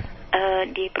 Ya, silakan.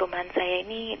 Di perumahan saya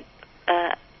ini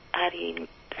hari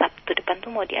Sabtu depan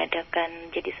tuh mau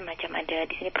diadakan, jadi semacam ada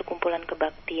di sini perkumpulan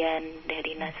kebaktian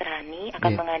dari Nasrani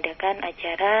akan mengadakan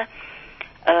acara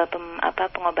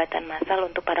pengobatan massal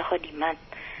untuk para khodimat.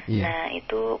 Nah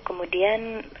itu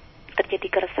kemudian terjadi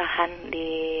keresahan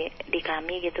di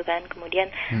kami gitu kan. Kemudian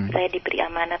saya diberi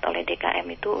amanat oleh DKM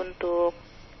itu untuk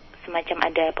semacam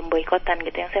ada pemboikotan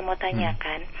gitu. Yang saya mau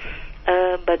tanyakan,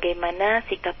 bagaimana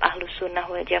sikap Ahlus Sunnah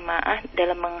wal Jamaah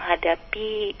dalam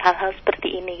menghadapi hal-hal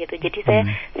seperti ini gitu. Jadi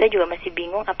saya juga masih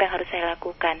bingung apa yang harus saya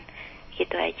lakukan.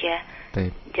 Gitu aja.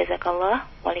 Jazakallah.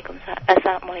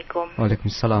 Assalamualaikum.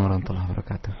 Waalaikumsalam warahmatullahi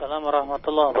wabarakatuh. Assalamualaikum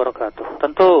warahmatullahi wabarakatuh.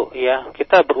 Tentu ya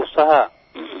kita berusaha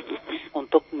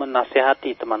untuk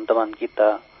menasihati teman-teman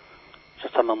kita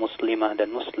sesama muslimah dan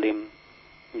muslim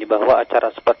di bahwa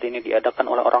acara seperti ini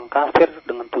diadakan oleh orang kafir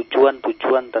dengan tujuan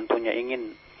tentunya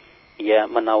ingin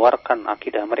menawarkan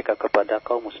akidah mereka kepada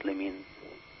kaum muslimin.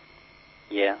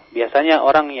 Ya, biasanya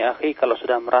orang ya akhi kalau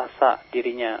sudah merasa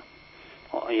dirinya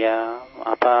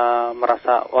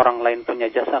merasa orang lain punya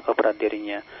jasa kepada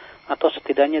dirinya, atau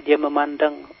setidaknya dia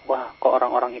memandang wah kok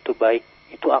orang-orang itu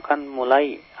baik, itu akan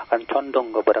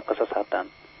condong kepada kesesatan.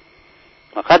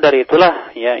 Maka dari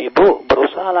itulah ya ibu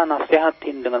berusahalah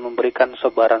nasihatin dengan memberikan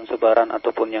sebaran-sebaran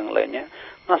ataupun yang lainnya,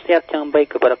 nasihat yang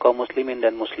baik kepada kaum muslimin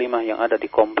dan muslimah yang ada di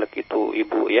komplek itu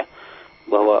ibu ya,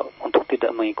 bahwa untuk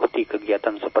tidak mengikuti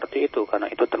kegiatan seperti itu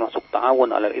karena itu termasuk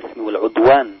ta'awun 'alal itsmi wal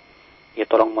 'udwan, ya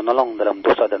tolong menolong dalam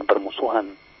dosa dan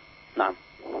permusuhan. Nah.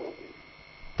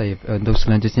 Baik, untuk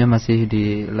selanjutnya masih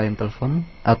di line telepon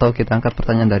atau kita angkat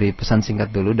pertanyaan dari pesan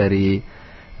singkat dulu dari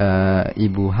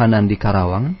Ibu Hanan di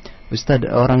Karawang. Ustaz,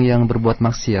 orang yang berbuat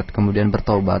maksiat kemudian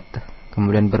bertobat,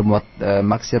 kemudian berbuat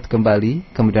maksiat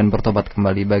kembali, kemudian bertobat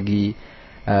kembali, bagi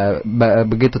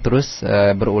begitu terus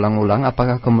berulang-ulang,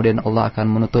 apakah kemudian Allah akan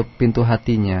menutup pintu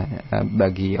hatinya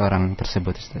bagi orang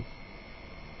tersebut, Ustaz?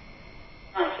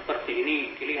 Seperti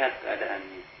ini dilihat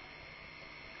keadaannya.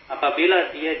 Apabila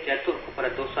dia jatuh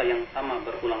kepada dosa yang sama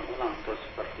berulang-ulang terus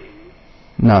seperti ini.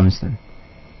 Nah, Ustaz.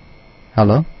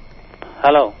 Halo?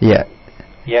 Halo. Ya.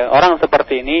 Ya, orang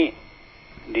seperti ini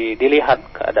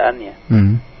dilihat keadaannya.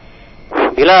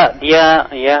 Bila dia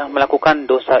melakukan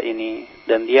dosa ini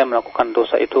dan dia melakukan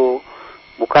dosa itu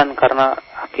bukan karena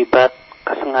akibat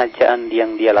kesengajaan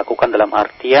yang dia lakukan, dalam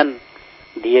artian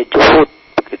dia juhud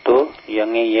begitu,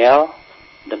 yang ngeyel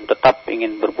dan tetap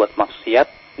ingin berbuat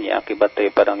maksiat, ya akibat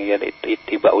daripada ngeyel itu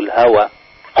ittiba'ul hawa.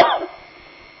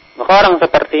 Maka orang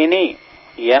seperti ini,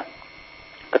 ya,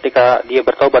 ketika dia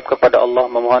bertaubat kepada Allah,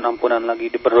 memohon ampunan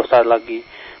lagi, dia berdosa lagi,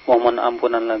 mohon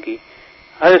ampunan lagi.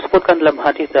 Ada disebutkan dalam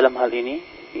hadis dalam hal ini,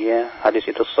 ya, hadis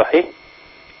itu sahih.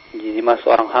 Jadi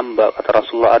seorang hamba, kata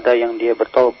Rasulullah, ada yang dia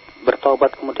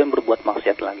bertaubat kemudian berbuat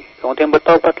maksiat lagi. Kemudian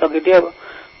bertaubat lagi, dia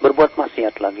berbuat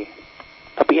maksiat lagi.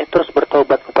 Tapi ia terus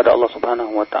bertaubat kepada Allah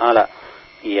Subhanahu wa taala.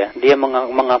 Ya, dia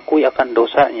mengakui akan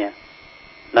dosanya.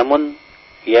 Namun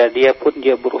ya dia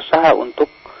berusaha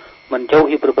untuk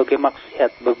menjauhi berbagai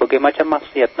maksiat, berbagai macam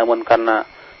maksiat, namun karena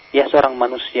ya seorang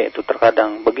manusia itu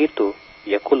terkadang begitu.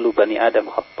 Ya kullu bani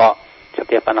Adam khata'.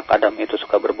 Setiap anak Adam itu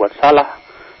suka berbuat salah.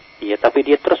 Ya, tapi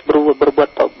dia terus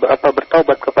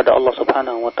bertaubat kepada Allah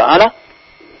Subhanahu wa taala.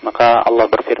 Maka Allah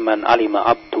berfirman, "Alima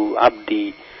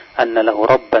abdi anna lahu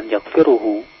rabban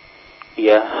yaghfiruhu."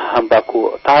 Ya,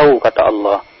 hambaku tahu, kata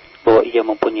Allah, bahwa ia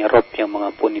mempunyai Rabb yang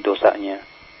mengampuni dosanya.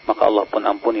 Maka Allah pun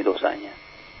ampuni dosanya.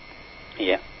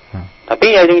 Iya. Tapi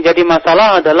yang jadi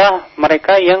masalah adalah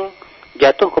mereka yang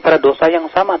jatuh kepada dosa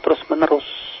yang sama terus-menerus.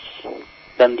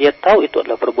 Dan dia tahu itu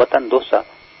adalah perbuatan dosa.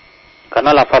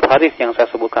 Karena lafaz hadis yang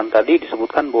saya sebutkan tadi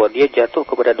disebutkan bahwa dia jatuh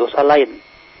kepada dosa lain,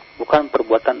 bukan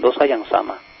perbuatan dosa yang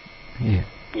sama. Iya.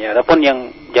 Ya, adapun yang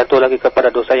jatuh lagi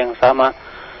kepada dosa yang sama,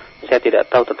 saya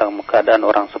tidak tahu tentang keadaan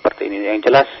orang seperti ini.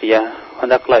 Yang jelas ya,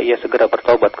 hendaklah ia segera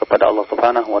bertaubat kepada Allah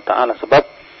Subhanahu wa taala, sebab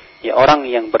ya orang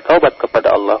yang bertaubat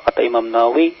kepada Allah, kata Imam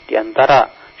Nawawi, di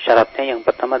antara syaratnya yang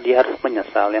pertama dia harus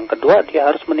menyesal, yang kedua dia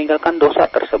harus meninggalkan dosa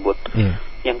tersebut.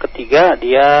 Yang ketiga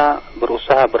dia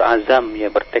berusaha berazam, ya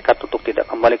bertekad untuk tidak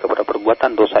kembali kepada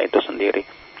perbuatan dosa itu sendiri.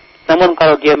 Namun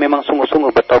kalau dia memang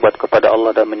sungguh-sungguh bertaubat kepada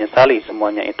Allah dan menyesali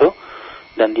semuanya itu,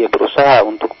 dan dia berusaha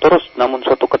untuk terus, namun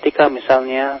suatu ketika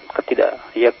misalnya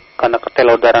karena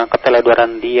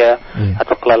keteledoran dia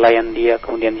atau kelalaian dia,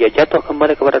 kemudian dia jatuh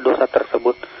kembali kepada dosa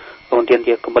tersebut, kemudian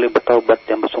dia kembali bertaubat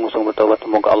dan bersungguh-sungguh bertaubat,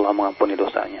 semoga Allah mengampuni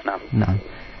dosanya. Nah,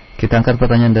 kita angkat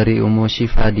pertanyaan dari Ummu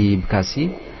Syifa di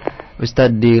Bekasi.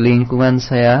 Ustadz, di lingkungan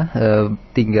saya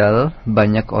tinggal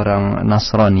banyak orang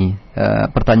Nasrani.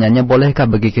 Pertanyaannya, bolehkah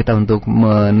bagi kita untuk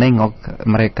menengok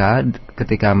mereka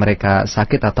ketika mereka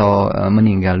sakit atau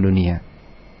meninggal dunia?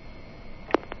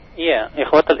 Iya,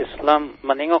 ikhwatul Islam,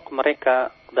 menengok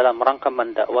mereka dalam rangka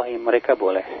mendakwahi mereka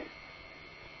boleh.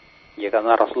 Ya,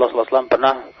 karena Rasulullah SAW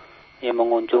pernah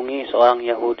mengunjungi seorang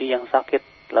Yahudi yang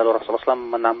sakit, lalu Rasulullah SAW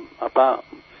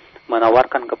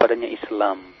menawarkan kepadanya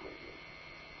Islam.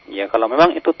 Ya, kalau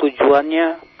memang itu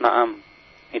tujuannya, na'am,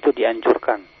 itu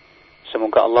dianjurkan.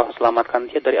 Semoga Allah selamatkan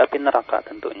dia dari api neraka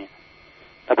tentunya.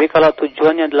 Tapi kalau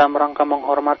tujuannya dalam rangka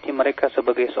menghormati mereka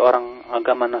sebagai seorang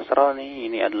agama Nasrani,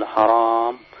 ini adalah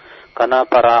haram. Karena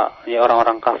para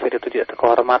orang-orang kafir itu tidak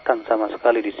kehormatan sama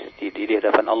sekali di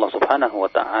hadapan Allah Subhanahu wa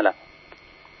taala.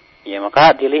 Ya,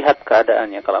 maka dilihat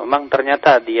keadaannya. Kalau memang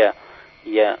ternyata dia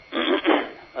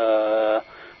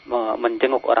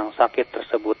menjenguk orang sakit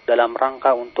tersebut dalam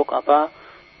rangka untuk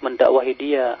mendakwahi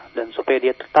dia dan supaya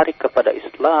dia tertarik kepada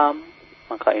Islam,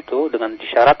 maka itu dengan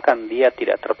disyaratkan dia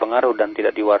tidak terpengaruh dan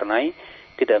tidak diwarnai,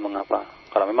 tidak mengapa.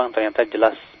 Kalau memang ternyata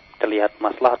jelas terlihat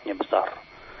maslahatnya besar.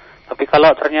 Tapi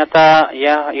kalau ternyata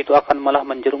itu akan malah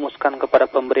menjerumuskan kepada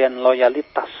pemberian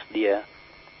loyalitas dia,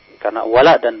 karena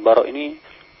wala dan bara ini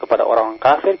kepada orang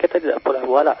kafir kita tidak boleh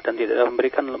wala dan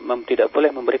tidak boleh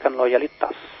memberikan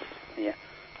loyalitas. Ya.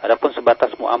 Adapun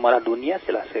sebatas muamalah dunia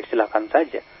silakan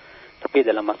saja. Tapi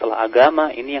dalam masalah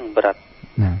agama ini yang berat.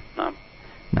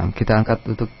 Nah, kita angkat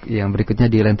untuk yang berikutnya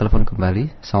di line telepon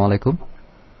kembali. Assalamualaikum.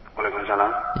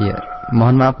 Waalaikumsalam. Iya,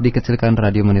 mohon maaf dikecilkan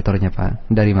radio monitornya,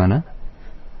 Pak. Dari mana?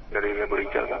 Dari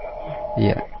Berical, Pak.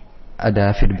 Iya.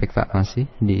 Ada feedback, Pak, masih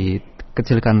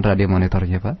dikecilkan radio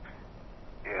monitornya, Pak.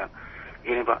 Iya.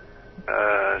 Ini, Pak.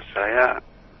 Saya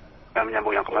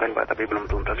menyambung yang kemarin, Pak, tapi belum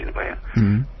tuntas ini, Pak, ya.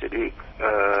 Jadi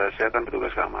saya kan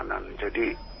petugas keamanan.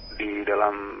 Jadi di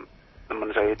dalam teman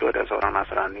saya itu ada seorang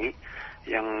Nasrani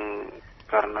yang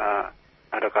karena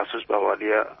ada kasus bahwa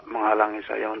dia menghalangi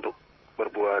saya untuk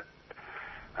berbuat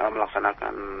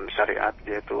melaksanakan syariat,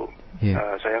 yaitu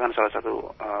saya kan salah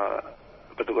satu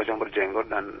petugas yang berjenggot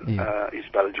dan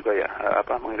isbal juga ya,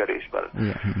 menghindari isbal.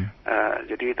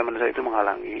 Jadi teman saya itu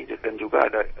menghalangi, dan juga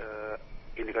ada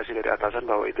indikasi dari atasan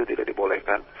bahwa itu tidak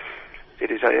dibolehkan.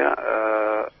 Jadi saya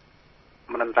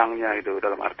menentangnya itu,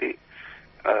 dalam arti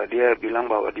dia bilang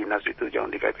bahwa dinas itu jangan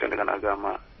dikaitkan dengan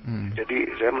agama. Jadi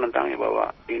saya menentangnya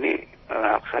bahwa ini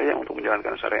hak saya untuk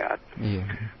menjalankan syariat.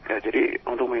 Ya, jadi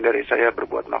untuk menghindari saya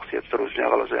berbuat maksiat seterusnya,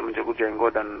 kalau saya mencabut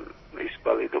jenggot dan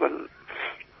isbal itu kan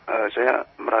saya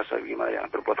merasa gimana ya,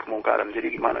 berbuat kemungkaran.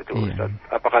 Jadi gimana itu Ustaz?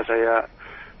 Apakah saya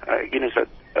gini Ustaz,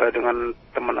 dengan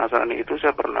teman Nasrani itu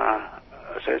saya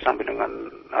sampai dengan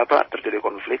terjadi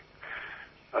konflik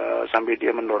sampai dia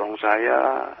mendorong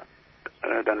saya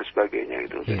dan sebagainya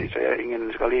gitu. Jadi saya ingin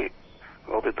sekali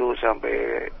waktu itu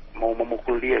sampai mau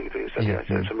memukul dia gitu ya,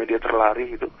 sampai dia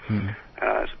terlari gitu.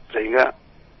 Sehingga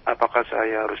apakah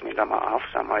saya harus minta maaf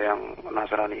sama yang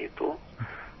Nasrani itu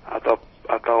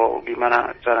atau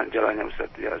gimana cara jalannya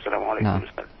Ustaz? Ya, Assalamualaikum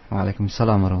Ustaz.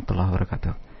 Waalaikumsalam warahmatullahi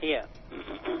wabarakatuh. Iya.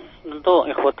 Untuk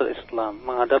ikhwatul Islam,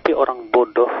 menghadapi orang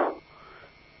bodoh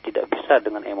tidak bisa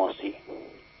dengan emosi.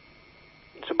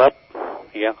 Sebab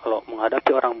ya, kalau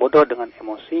menghadapi orang bodoh dengan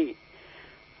emosi,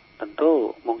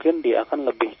 tentu mungkin dia akan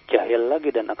lebih jahil lagi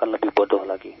dan akan lebih bodoh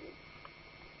lagi.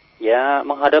 Ya,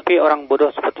 menghadapi orang bodoh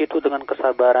seperti itu dengan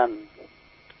kesabaran.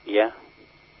 Ya,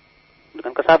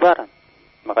 dengan kesabaran.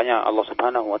 Makanya Allah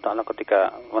Subhanahu wa taala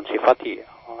ketika mensifati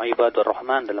ibadur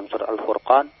rahman dalam surah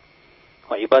Al-Furqan,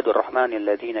 wa ibadur rahmanil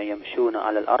ladzina yamshuna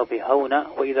 'alal ardi hauna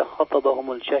wa idza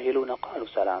khatabahumul jahiluna qalu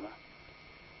salama.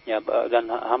 Ya, dan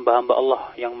hamba-hamba Allah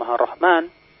yang Maha Rahman,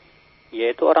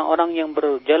 yaitu orang-orang yang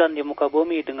berjalan di muka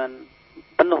bumi dengan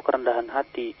penuh kerendahan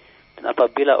hati, dan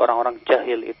apabila orang-orang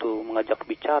jahil itu mengajak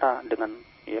bicara dengan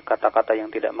kata-kata yang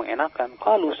tidak mengenakan,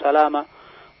 qalu salama,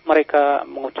 mereka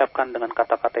mengucapkan dengan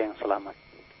kata-kata yang selamat.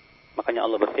 Makanya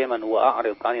Allah berfirman, wa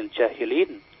a'rid 'anil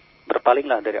jahilin,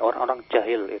 berpalinglah dari orang-orang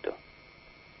jahil itu.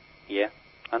 Ya,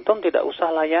 antum tidak usah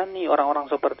layani orang-orang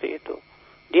seperti itu.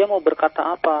 Dia mau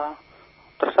berkata apa,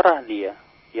 terserah dia.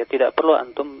 Ya, tidak perlu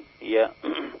antum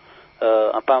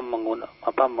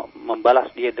membalas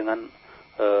dia dengan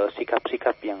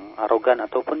sikap-sikap yang arogan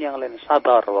ataupun yang lain.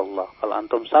 Sabar wallah. Kalau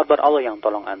antum sabar, Allah yang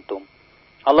tolong antum.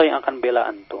 Allah yang akan bela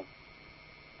antum.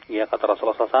 Ya, kata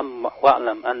Rasulullah SAW,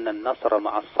 wa'lam anna an-nasra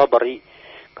ma'as sabri,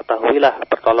 ketahuilah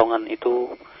pertolongan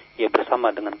itu ya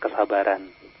bersama dengan kesabaran.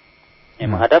 Ya,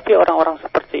 menghadapi orang-orang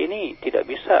seperti ini tidak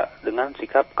bisa dengan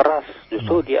sikap keras.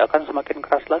 Justru dia akan semakin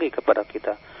keras lagi kepada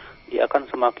kita. Dia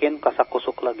akan semakin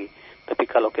kasak-kusuk lagi. Tapi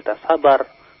kalau kita sabar,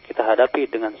 kita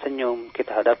hadapi dengan senyum,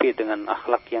 kita hadapi dengan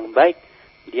akhlak yang baik,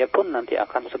 dia pun nanti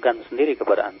akan segan sendiri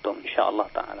kepada antum,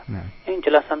 insyaallah ta'ala. Yang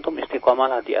jelas antum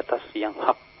istiqamalah di atas yang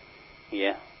hak.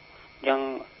 Ya,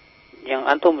 yang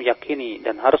antum yakini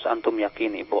dan harus antum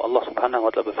yakini bahwa Allah Subhanahu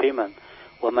wa taala berfirman,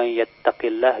 "Wa may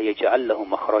yattaqillaha yaj'al lahu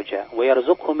makhraja wa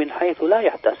yarzuqhu min haitsu la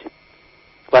yahtasib."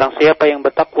 Barang siapa yang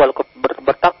bertakwa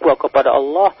kepada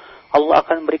Allah, Allah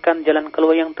akan berikan jalan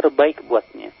keluar yang terbaik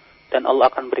buatnya, dan Allah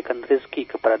akan berikan rezeki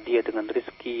kepada dia dengan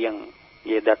rezeki yang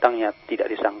datangnya tidak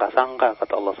disangka-sangka,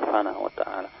 kata Allah Subhanahu wa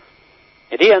taala.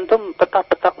 Jadi antum tetap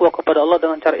bertakwa kepada Allah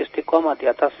dengan cara istiqomah di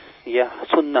atas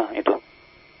sunnah itu.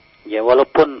 Ya,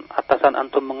 walaupun atasan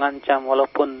antum mengancam,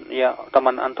 walaupun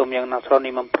teman antum yang Nasrani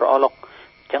memperolok,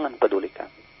 jangan pedulikan.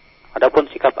 Adapun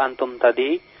sikap antum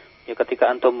tadi, ketika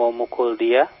antum mau mukul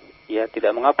dia,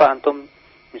 tidak mengapa antum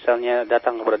misalnya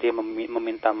datang kepada dia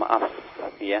meminta maaf,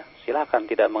 silakan,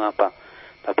 tidak mengapa.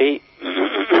 Tapi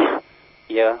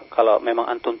kalau memang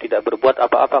antum tidak berbuat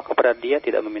apa-apa kepada dia,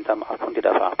 tidak meminta maaf pun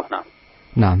tidak apa-apa.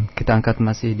 Nah, kita angkat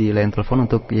masih di line telepon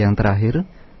untuk yang terakhir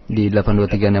di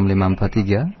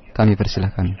 8236543. Kami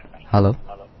persilahkan. Halo.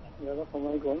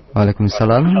 Assalamualaikum.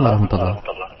 Waalaikumsalam warahmatullahi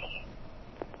wabarakatuh.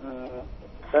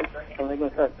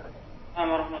 Assalamualaikum Ustaz.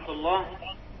 Warahmatullahi.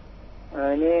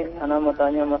 Ini anak mau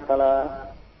tanya masalah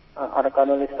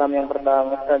arkanul Islam yang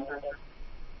pertama Ustaz.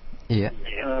 Iya.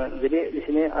 Jadi di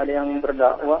sini ada yang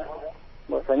berdakwah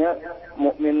bahwasanya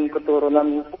mukmin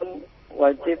keturunan pun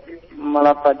wajib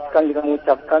melafazkan juga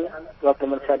mengucapkan dua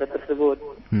kalimat syahadat tersebut.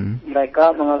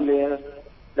 Mereka mengambil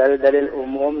dalil-dalil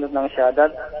umum tentang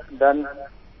syahadat dan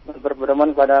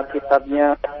berpedoman pada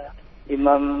kitabnya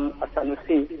Imam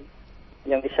As-Sanusi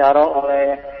yang disyarah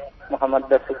oleh Muhammad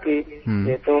Dasuki,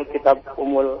 yaitu kitab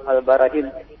Umul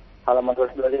Al-Barahin halaman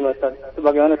 225 Ustaz. Itu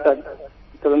bagaimana Ustaz?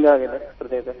 Betul enggak gitu?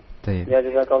 Seperti itu. Ya,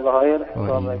 jazakallahu khair.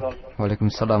 Assalamualaikum.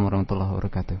 Waalaikumsalam warahmatullahi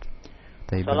wabarakatuh.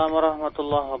 Assalamualaikum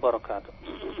warahmatullahi wabarakatuh.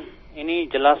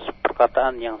 Ini jelas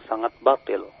perkataan yang sangat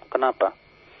batil. Kenapa?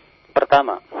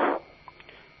 Pertama,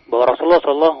 bahwa Rasulullah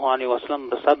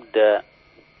SAW bersabda,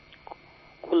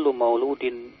 kullu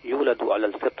mauludin yuladu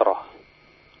 'alal fitrah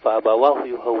fa abawahu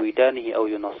yuhawidanihi aw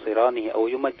yunassiranihi aw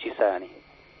yumajjisanihi.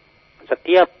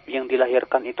 Setiap yang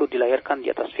dilahirkan itu dilahirkan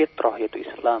di atas fitrah, yaitu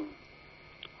Islam.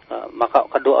 Maka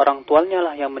kedua orang tuanya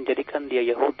lah yang menjadikan dia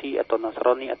Yahudi atau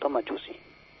Nasrani atau Majusi.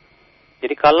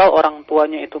 Jadi kalau orang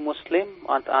tuanya itu Muslim,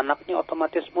 anaknya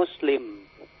otomatis Muslim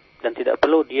dan tidak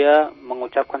perlu dia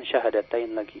mengucapkan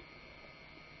syahadatain lagi.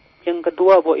 Yang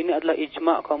kedua, bahwa ini adalah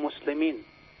ijma' kaum muslimin,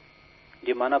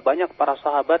 di mana banyak para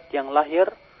sahabat yang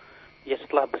lahir ya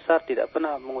setelah besar tidak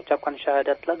pernah mengucapkan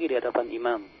syahadat lagi di hadapan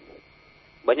imam.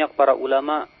 Banyak para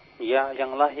ulama ya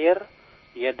yang lahir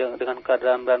ya dengan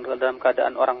dalam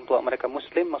keadaan orang tua mereka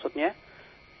muslim maksudnya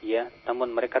ya,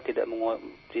 namun mereka tidak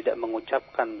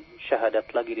mengucapkan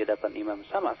syahadat lagi di hadapan imam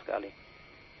sama sekali.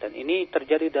 Dan ini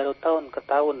terjadi dari tahun ke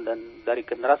tahun dan dari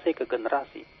generasi ke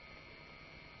generasi.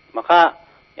 Maka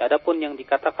ya, adapun yang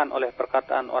dikatakan oleh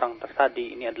perkataan orang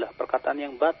tersadi ini adalah perkataan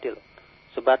yang batil,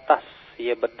 sebatas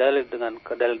ia berdalil dengan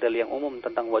dalil-dalil yang umum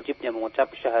tentang wajibnya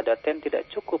mengucap syahadatain tidak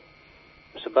cukup,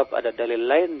 sebab ada dalil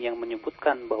lain yang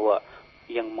menyebutkan bahwa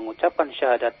yang mengucapkan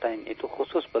syahadatain itu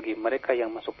khusus bagi mereka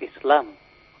yang masuk Islam.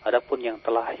 Adapun yang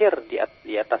telah lahir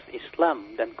di atas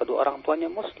Islam dan kedua orang tuanya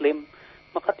Muslim,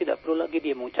 maka tidak perlu lagi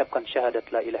dia mengucapkan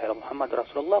syahadat la ilaha illallah Muhammad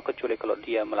Rasulullah, kecuali kalau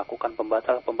dia melakukan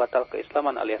pembatal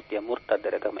keislaman alias dia murtad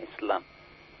dari agama Islam.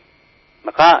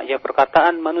 Maka ya,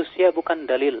 perkataan manusia bukan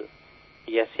dalil.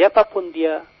 Ya, siapapun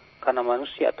dia, karena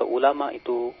manusia atau ulama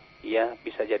itu ya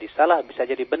bisa jadi salah, bisa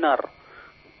jadi benar.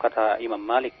 Kata Imam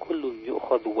Malik, kullun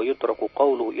yu'khadhu wa yutraku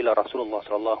qawluhu ila Rasulullah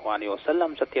sallallahu alaihi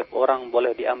wasallam, setiap orang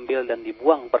boleh diambil dan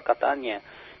dibuang perkataannya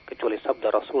kecuali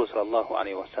sabda Rasul sallallahu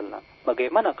alaihi wasallam.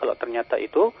 Bagaimana kalau ternyata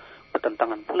itu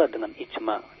bertentangan pula dengan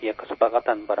ijma, ya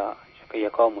kesepakatan para ya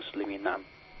kaum muslimin?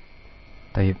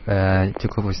 Baik,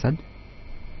 cukup Ustaz.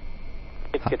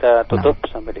 Kita tutup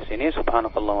sampai di sini.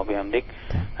 Subhanakallahumma bihamdik,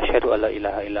 asyhadu an la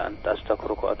ilaha illa anta,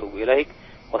 astaghfiruka wa atubu ilaik.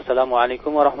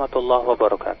 Wassalamualaikum warahmatullahi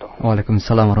wabarakatuh.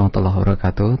 Waalaikumsalam warahmatullahi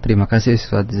wabarakatuh. Terima kasih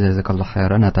Ustaz, jazakallah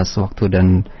khairan atas waktu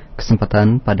dan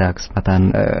kesempatan pada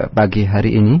kesempatan pagi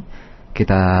hari ini.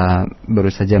 Kita baru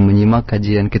saja menyimak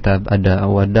kajian kitab Ad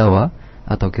Daa'u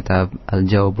atau kitab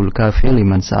Al-Jawabul Kafi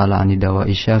liman sa'ala 'ani Dawaa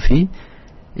Syafi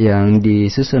yang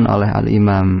disusun oleh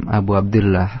Al-Imam Abu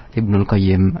Abdullah Ibnul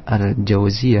Qayyim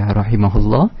Al-Jauziyah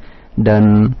rahimahullah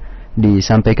dan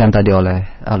disampaikan tadi oleh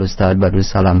Al-Ustaz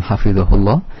Badrus Salam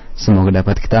hafizahullah. Semoga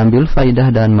dapat kita ambil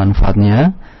faidah dan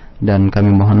manfaatnya, dan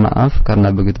kami mohon maaf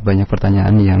karena begitu banyak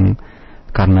pertanyaan yang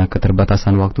karena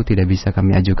keterbatasan waktu tidak bisa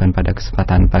kami ajukan pada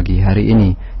kesempatan pagi hari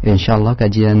ini. Insyaallah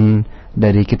kajian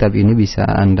dari kitab ini bisa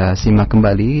Anda simak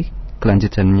kembali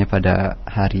kelanjutannya pada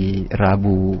hari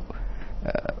Rabu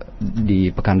di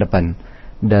pekan depan.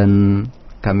 Dan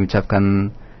kami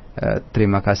ucapkan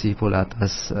terima kasih pula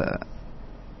atas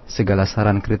segala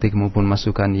saran, kritik maupun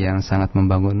masukan yang sangat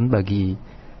membangun bagi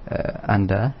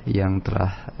Anda yang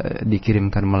telah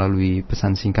dikirimkan melalui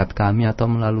pesan singkat kami atau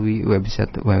melalui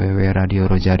website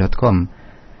www.radioroja.com.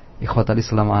 Ikhwatal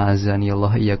Islam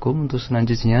a'azanillah iyyakum. Untuk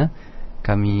selanjutnya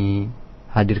kami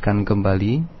hadirkan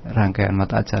kembali rangkaian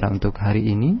mata acara untuk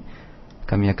hari ini.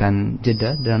 Kami akan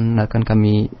jeda dan akan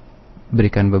kami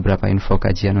berikan beberapa info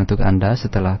kajian untuk Anda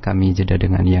setelah kami jeda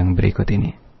dengan yang berikut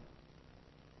ini.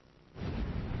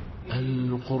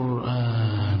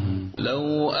 Al-Quran.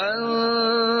 Lau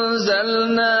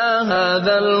anzalna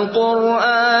hadzal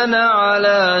Qur'an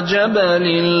 'ala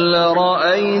jabalin la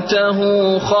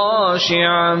ra'aitahu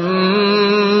khashi'an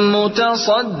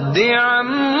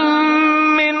mutasaddi'an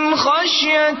min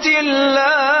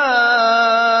khashyatillah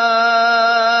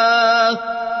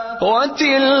wa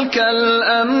tilkal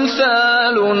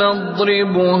amthalu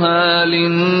nadribuha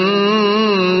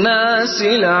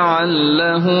lin-nasi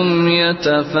la'allahum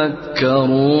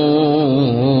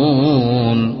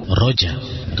yatafakkarun. Roja,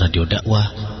 Radio Dakwah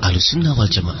Ahlussunnah wal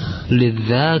Jamaah.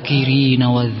 Lidz-dzakirina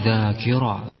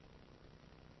wadz-dzakirat.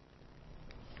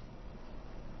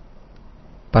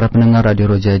 Para pendengar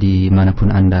Radio Roja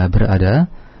dimanapun Anda berada,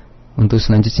 untuk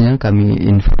selanjutnya kami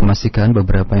informasikan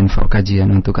beberapa info kajian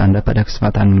untuk Anda pada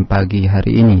kesempatan pagi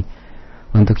hari ini.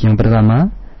 Untuk yang pertama,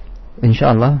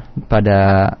 insyaallah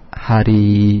pada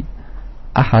hari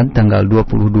Ahad tanggal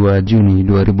 22 Juni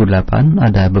 2008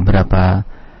 ada beberapa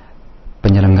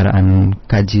penyelenggaraan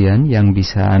kajian yang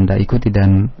bisa Anda ikuti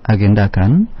dan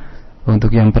agendakan.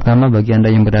 Untuk yang pertama, bagi Anda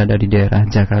yang berada di daerah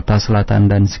Jakarta Selatan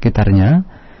dan sekitarnya,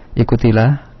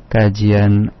 ikutilah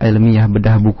kajian ilmiah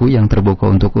bedah buku yang terbuka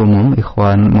untuk umum,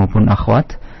 ikhwan maupun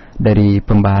akhwat, dari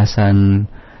pembahasan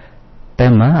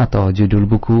tema atau judul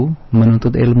buku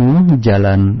Menuntut Ilmu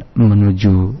Jalan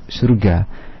Menuju Surga,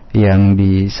 yang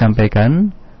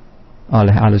disampaikan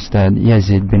oleh Al-Ustaz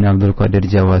Yazid bin Abdul Qadir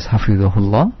Jawas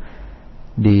hafizahullah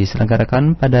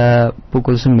diselenggarakan pada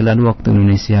pukul 9 waktu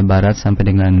Indonesia Barat sampai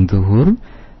dengan zuhur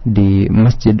di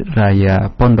Masjid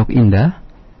Raya Pondok Indah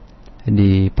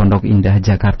di Pondok Indah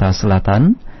Jakarta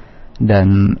Selatan.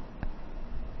 Dan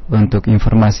untuk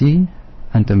informasi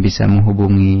antum bisa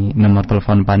menghubungi nomor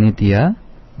telepon panitia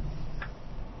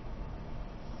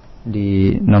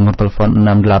di nomor telepon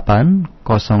 68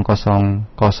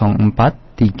 0004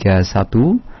 31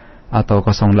 atau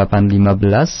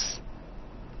 0815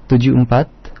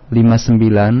 74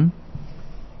 59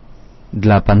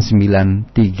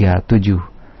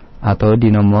 8937 atau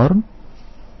di nomor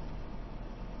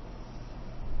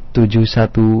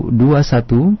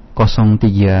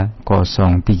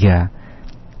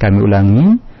 71210303. Kami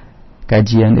ulangi,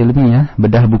 kajian ilmiah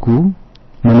bedah buku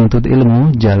menuntut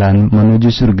ilmu jalan menuju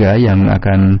surga yang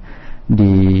akan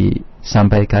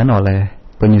disampaikan oleh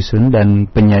penyusun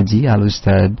dan penyaji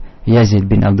Al-Ustaz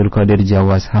Yazid bin Abdul Qadir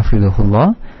Jawas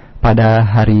hafizahullah pada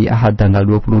hari Ahad tanggal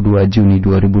 22 Juni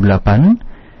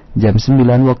 2008 jam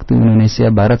 9 waktu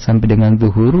Indonesia Barat sampai dengan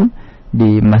zuhur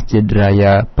di Masjid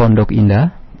Raya Pondok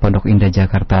Indah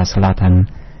Jakarta Selatan.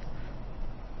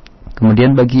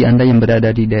 Kemudian bagi Anda yang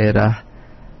berada di daerah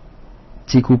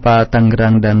Cikupa,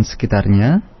 Tangerang dan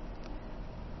sekitarnya,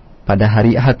 pada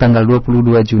hari Ahad tanggal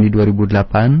 22 Juni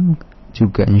 2008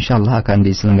 juga insyaallah akan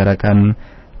diselenggarakan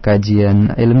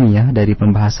kajian ilmiah dari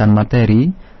pembahasan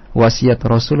materi wasiat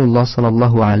Rasulullah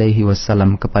sallallahu alaihi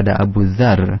wasallam kepada Abu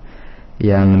Dzar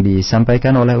yang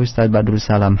disampaikan oleh Ustaz Badrul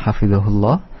Salam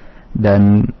hafizahullah,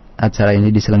 dan acara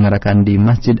ini diselenggarakan di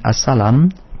Masjid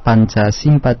As-Salam Panca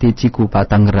Simpati Cikupa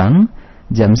Tangerang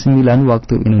jam 9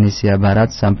 waktu Indonesia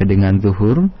Barat sampai dengan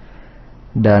zuhur.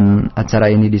 Dan acara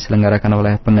ini diselenggarakan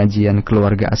oleh pengajian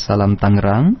keluarga As-Salam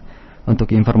Tangerang.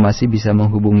 Untuk informasi bisa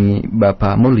menghubungi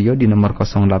Bapak Mulyo di nomor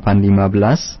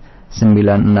 0815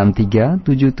 963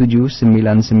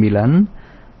 7799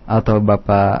 atau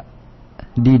Bapak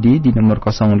Didi di nomor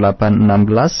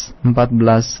 0816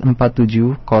 14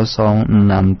 47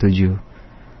 067.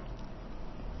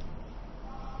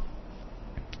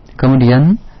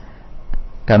 Kemudian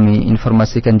kami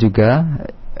informasikan juga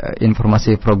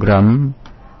informasi program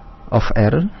off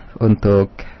air untuk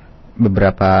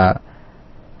beberapa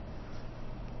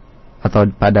atau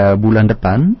pada bulan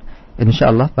depan.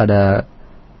 Insyaallah pada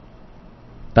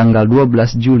tanggal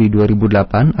 12 Juli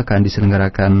 2008 akan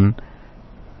diselenggarakan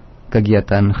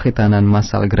kegiatan khitanan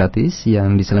massal gratis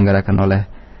yang diselenggarakan oleh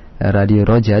Radio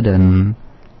Roja dan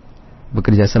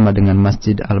bekerja sama dengan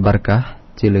Masjid Al-Barkah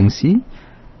Cilengsi.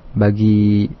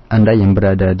 Bagi Anda yang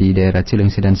berada di daerah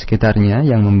Cilengsi dan sekitarnya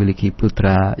yang memiliki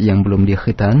putra yang belum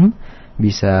dikhitan,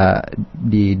 bisa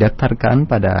didaftarkan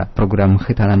pada program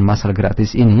khitanan massal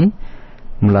gratis ini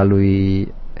melalui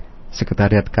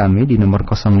sekretariat kami di nomor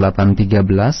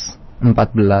 0813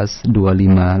 14 25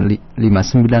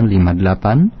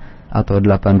 5958 atau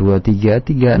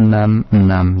 823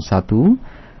 3661,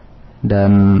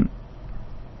 dan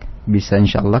bisa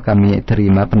insyaallah kami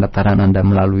terima pendaftaran Anda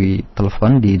melalui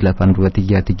telepon di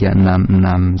 823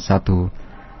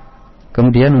 3661.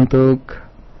 Kemudian untuk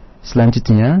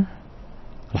selanjutnya,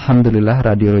 alhamdulillah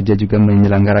Radio Roja juga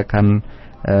menyelenggarakan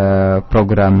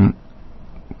program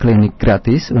klinik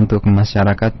gratis untuk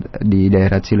masyarakat di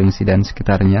daerah Cilengsi dan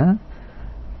sekitarnya,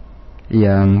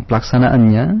 yang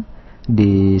pelaksanaannya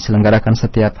diselenggarakan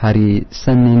setiap hari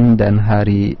Senin dan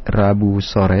hari Rabu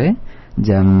sore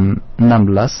jam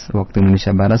 16 waktu Indonesia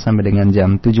Barat sampai dengan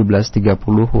jam 17.30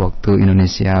 waktu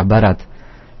Indonesia Barat.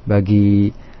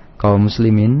 Bagi kaum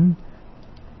muslimin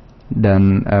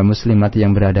dan muslimat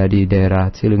yang berada di daerah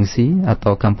Cilengsi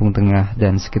atau Kampung Tengah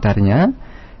dan sekitarnya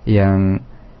yang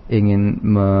ingin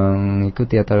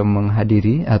mengikuti atau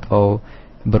menghadiri atau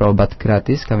berobat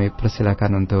gratis, kami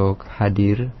persilakan untuk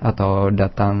hadir atau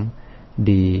datang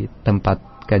di tempat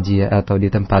kajian atau di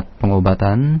tempat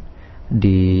pengobatan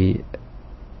di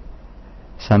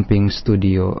samping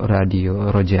studio Radio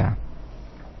Roja.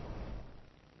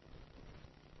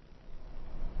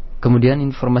 Kemudian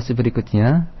informasi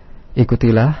berikutnya,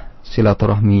 ikutilah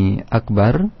silaturahmi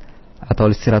akbar atau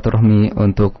silaturahmi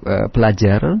untuk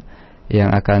pelajar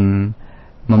yang akan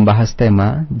membahas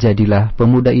tema Jadilah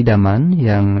Pemuda Idaman,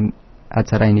 yang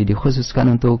acara ini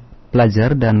dikhususkan untuk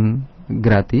pelajar dan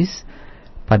gratis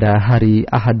pada hari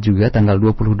Ahad juga tanggal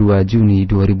 22 Juni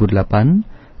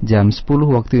 2008 jam 10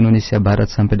 waktu Indonesia Barat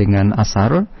sampai dengan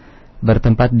Asar,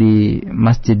 bertempat di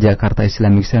Masjid Jakarta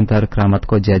Islamic Center Kramat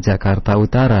Koja Jakarta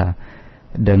Utara,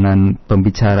 dengan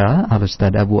pembicara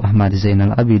Al-Ustaz Abu Ahmad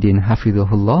Zainal Abidin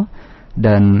hafizahullah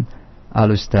dan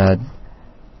Al-Ustaz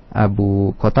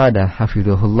Abu Qatadah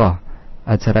hafizahullah.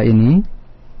 Acara ini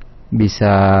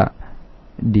bisa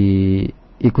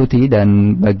diikuti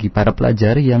dan bagi para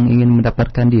pelajar yang ingin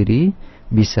mendaftarkan diri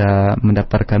bisa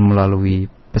mendaftarkan melalui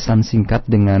pesan singkat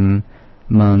dengan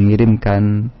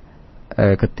mengirimkan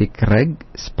ketik reg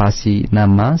spasi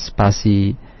nama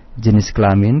spasi jenis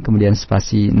kelamin kemudian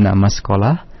spasi nama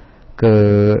sekolah ke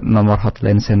nomor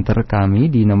hotline center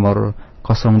kami di nomor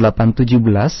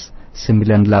 0817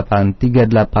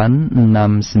 9838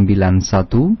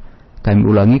 691. Kami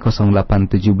ulangi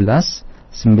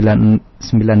 0817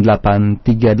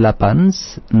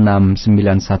 9838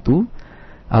 691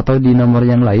 atau di nomor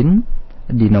yang lain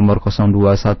di nomor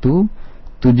 021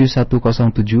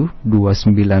 7107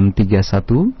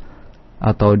 2931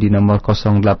 atau di nomor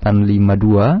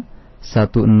 0852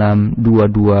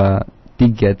 1622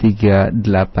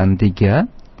 3383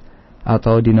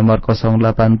 atau di nomor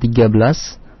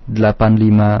 0813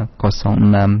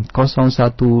 8506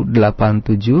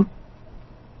 0187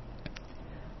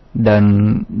 dan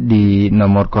di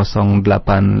nomor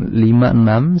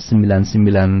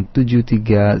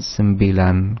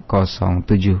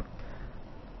 0856997397.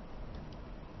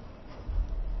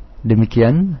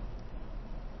 Demikian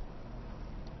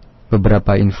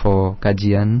beberapa info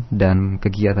kajian dan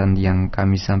kegiatan yang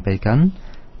kami sampaikan.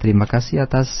 Terima kasih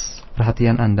atas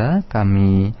perhatian Anda.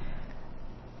 Kami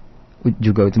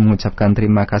juga mengucapkan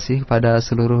terima kasih kepada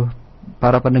seluruh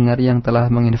para pendengar yang telah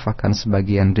menginfakkan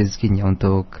sebagian rezekinya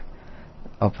untuk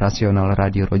operasional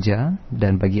Radio Roja.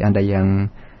 Dan bagi Anda yang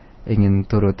ingin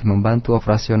turut membantu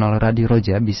operasional Radio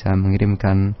Roja bisa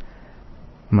mengirimkan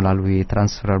melalui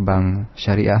transfer bank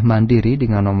Syariah Mandiri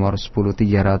dengan nomor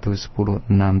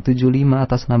 10310 675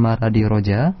 atas nama Radio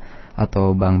Roja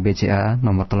atau Bank BCA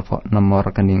nomor telepon nomor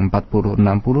rekening 4060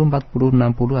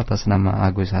 4060 atas nama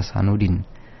Agus Hasanuddin.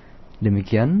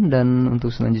 Demikian, dan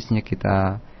untuk selanjutnya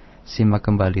kita simak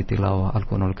kembali tilawah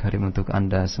Al-Qur'anul Karim untuk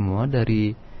Anda semua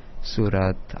dari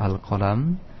surat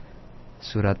Al-Qalam,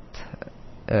 surat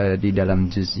di dalam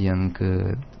juz yang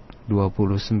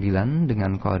ke-29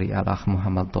 dengan qari Al-Akh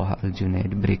Muhammad Thaha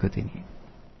Al-Junaid berikut ini.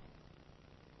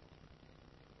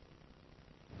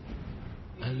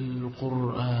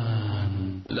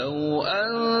 Al-Qur'an Law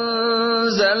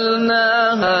anzalna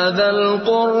hadzal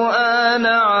Qur'an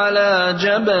 'ala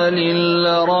jabalin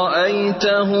la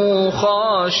ra'aytahu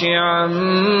khashi'an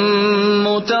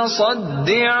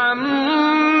mutasaddi'an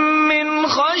min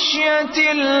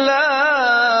khashyatillah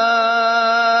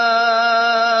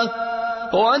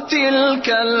wa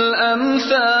tilkal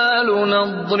amthalu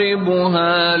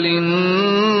nadribuha lin-nasi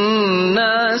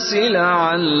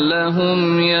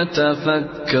la'allahum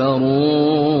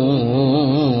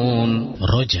yatafakkarun.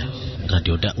 Roja,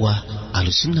 Radio Dakwah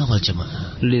Ahlussunnah wal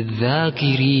Jamaah.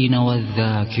 للذاكرين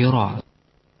والذاكرات.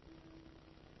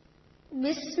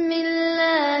 بسم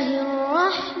الله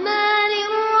الرحمن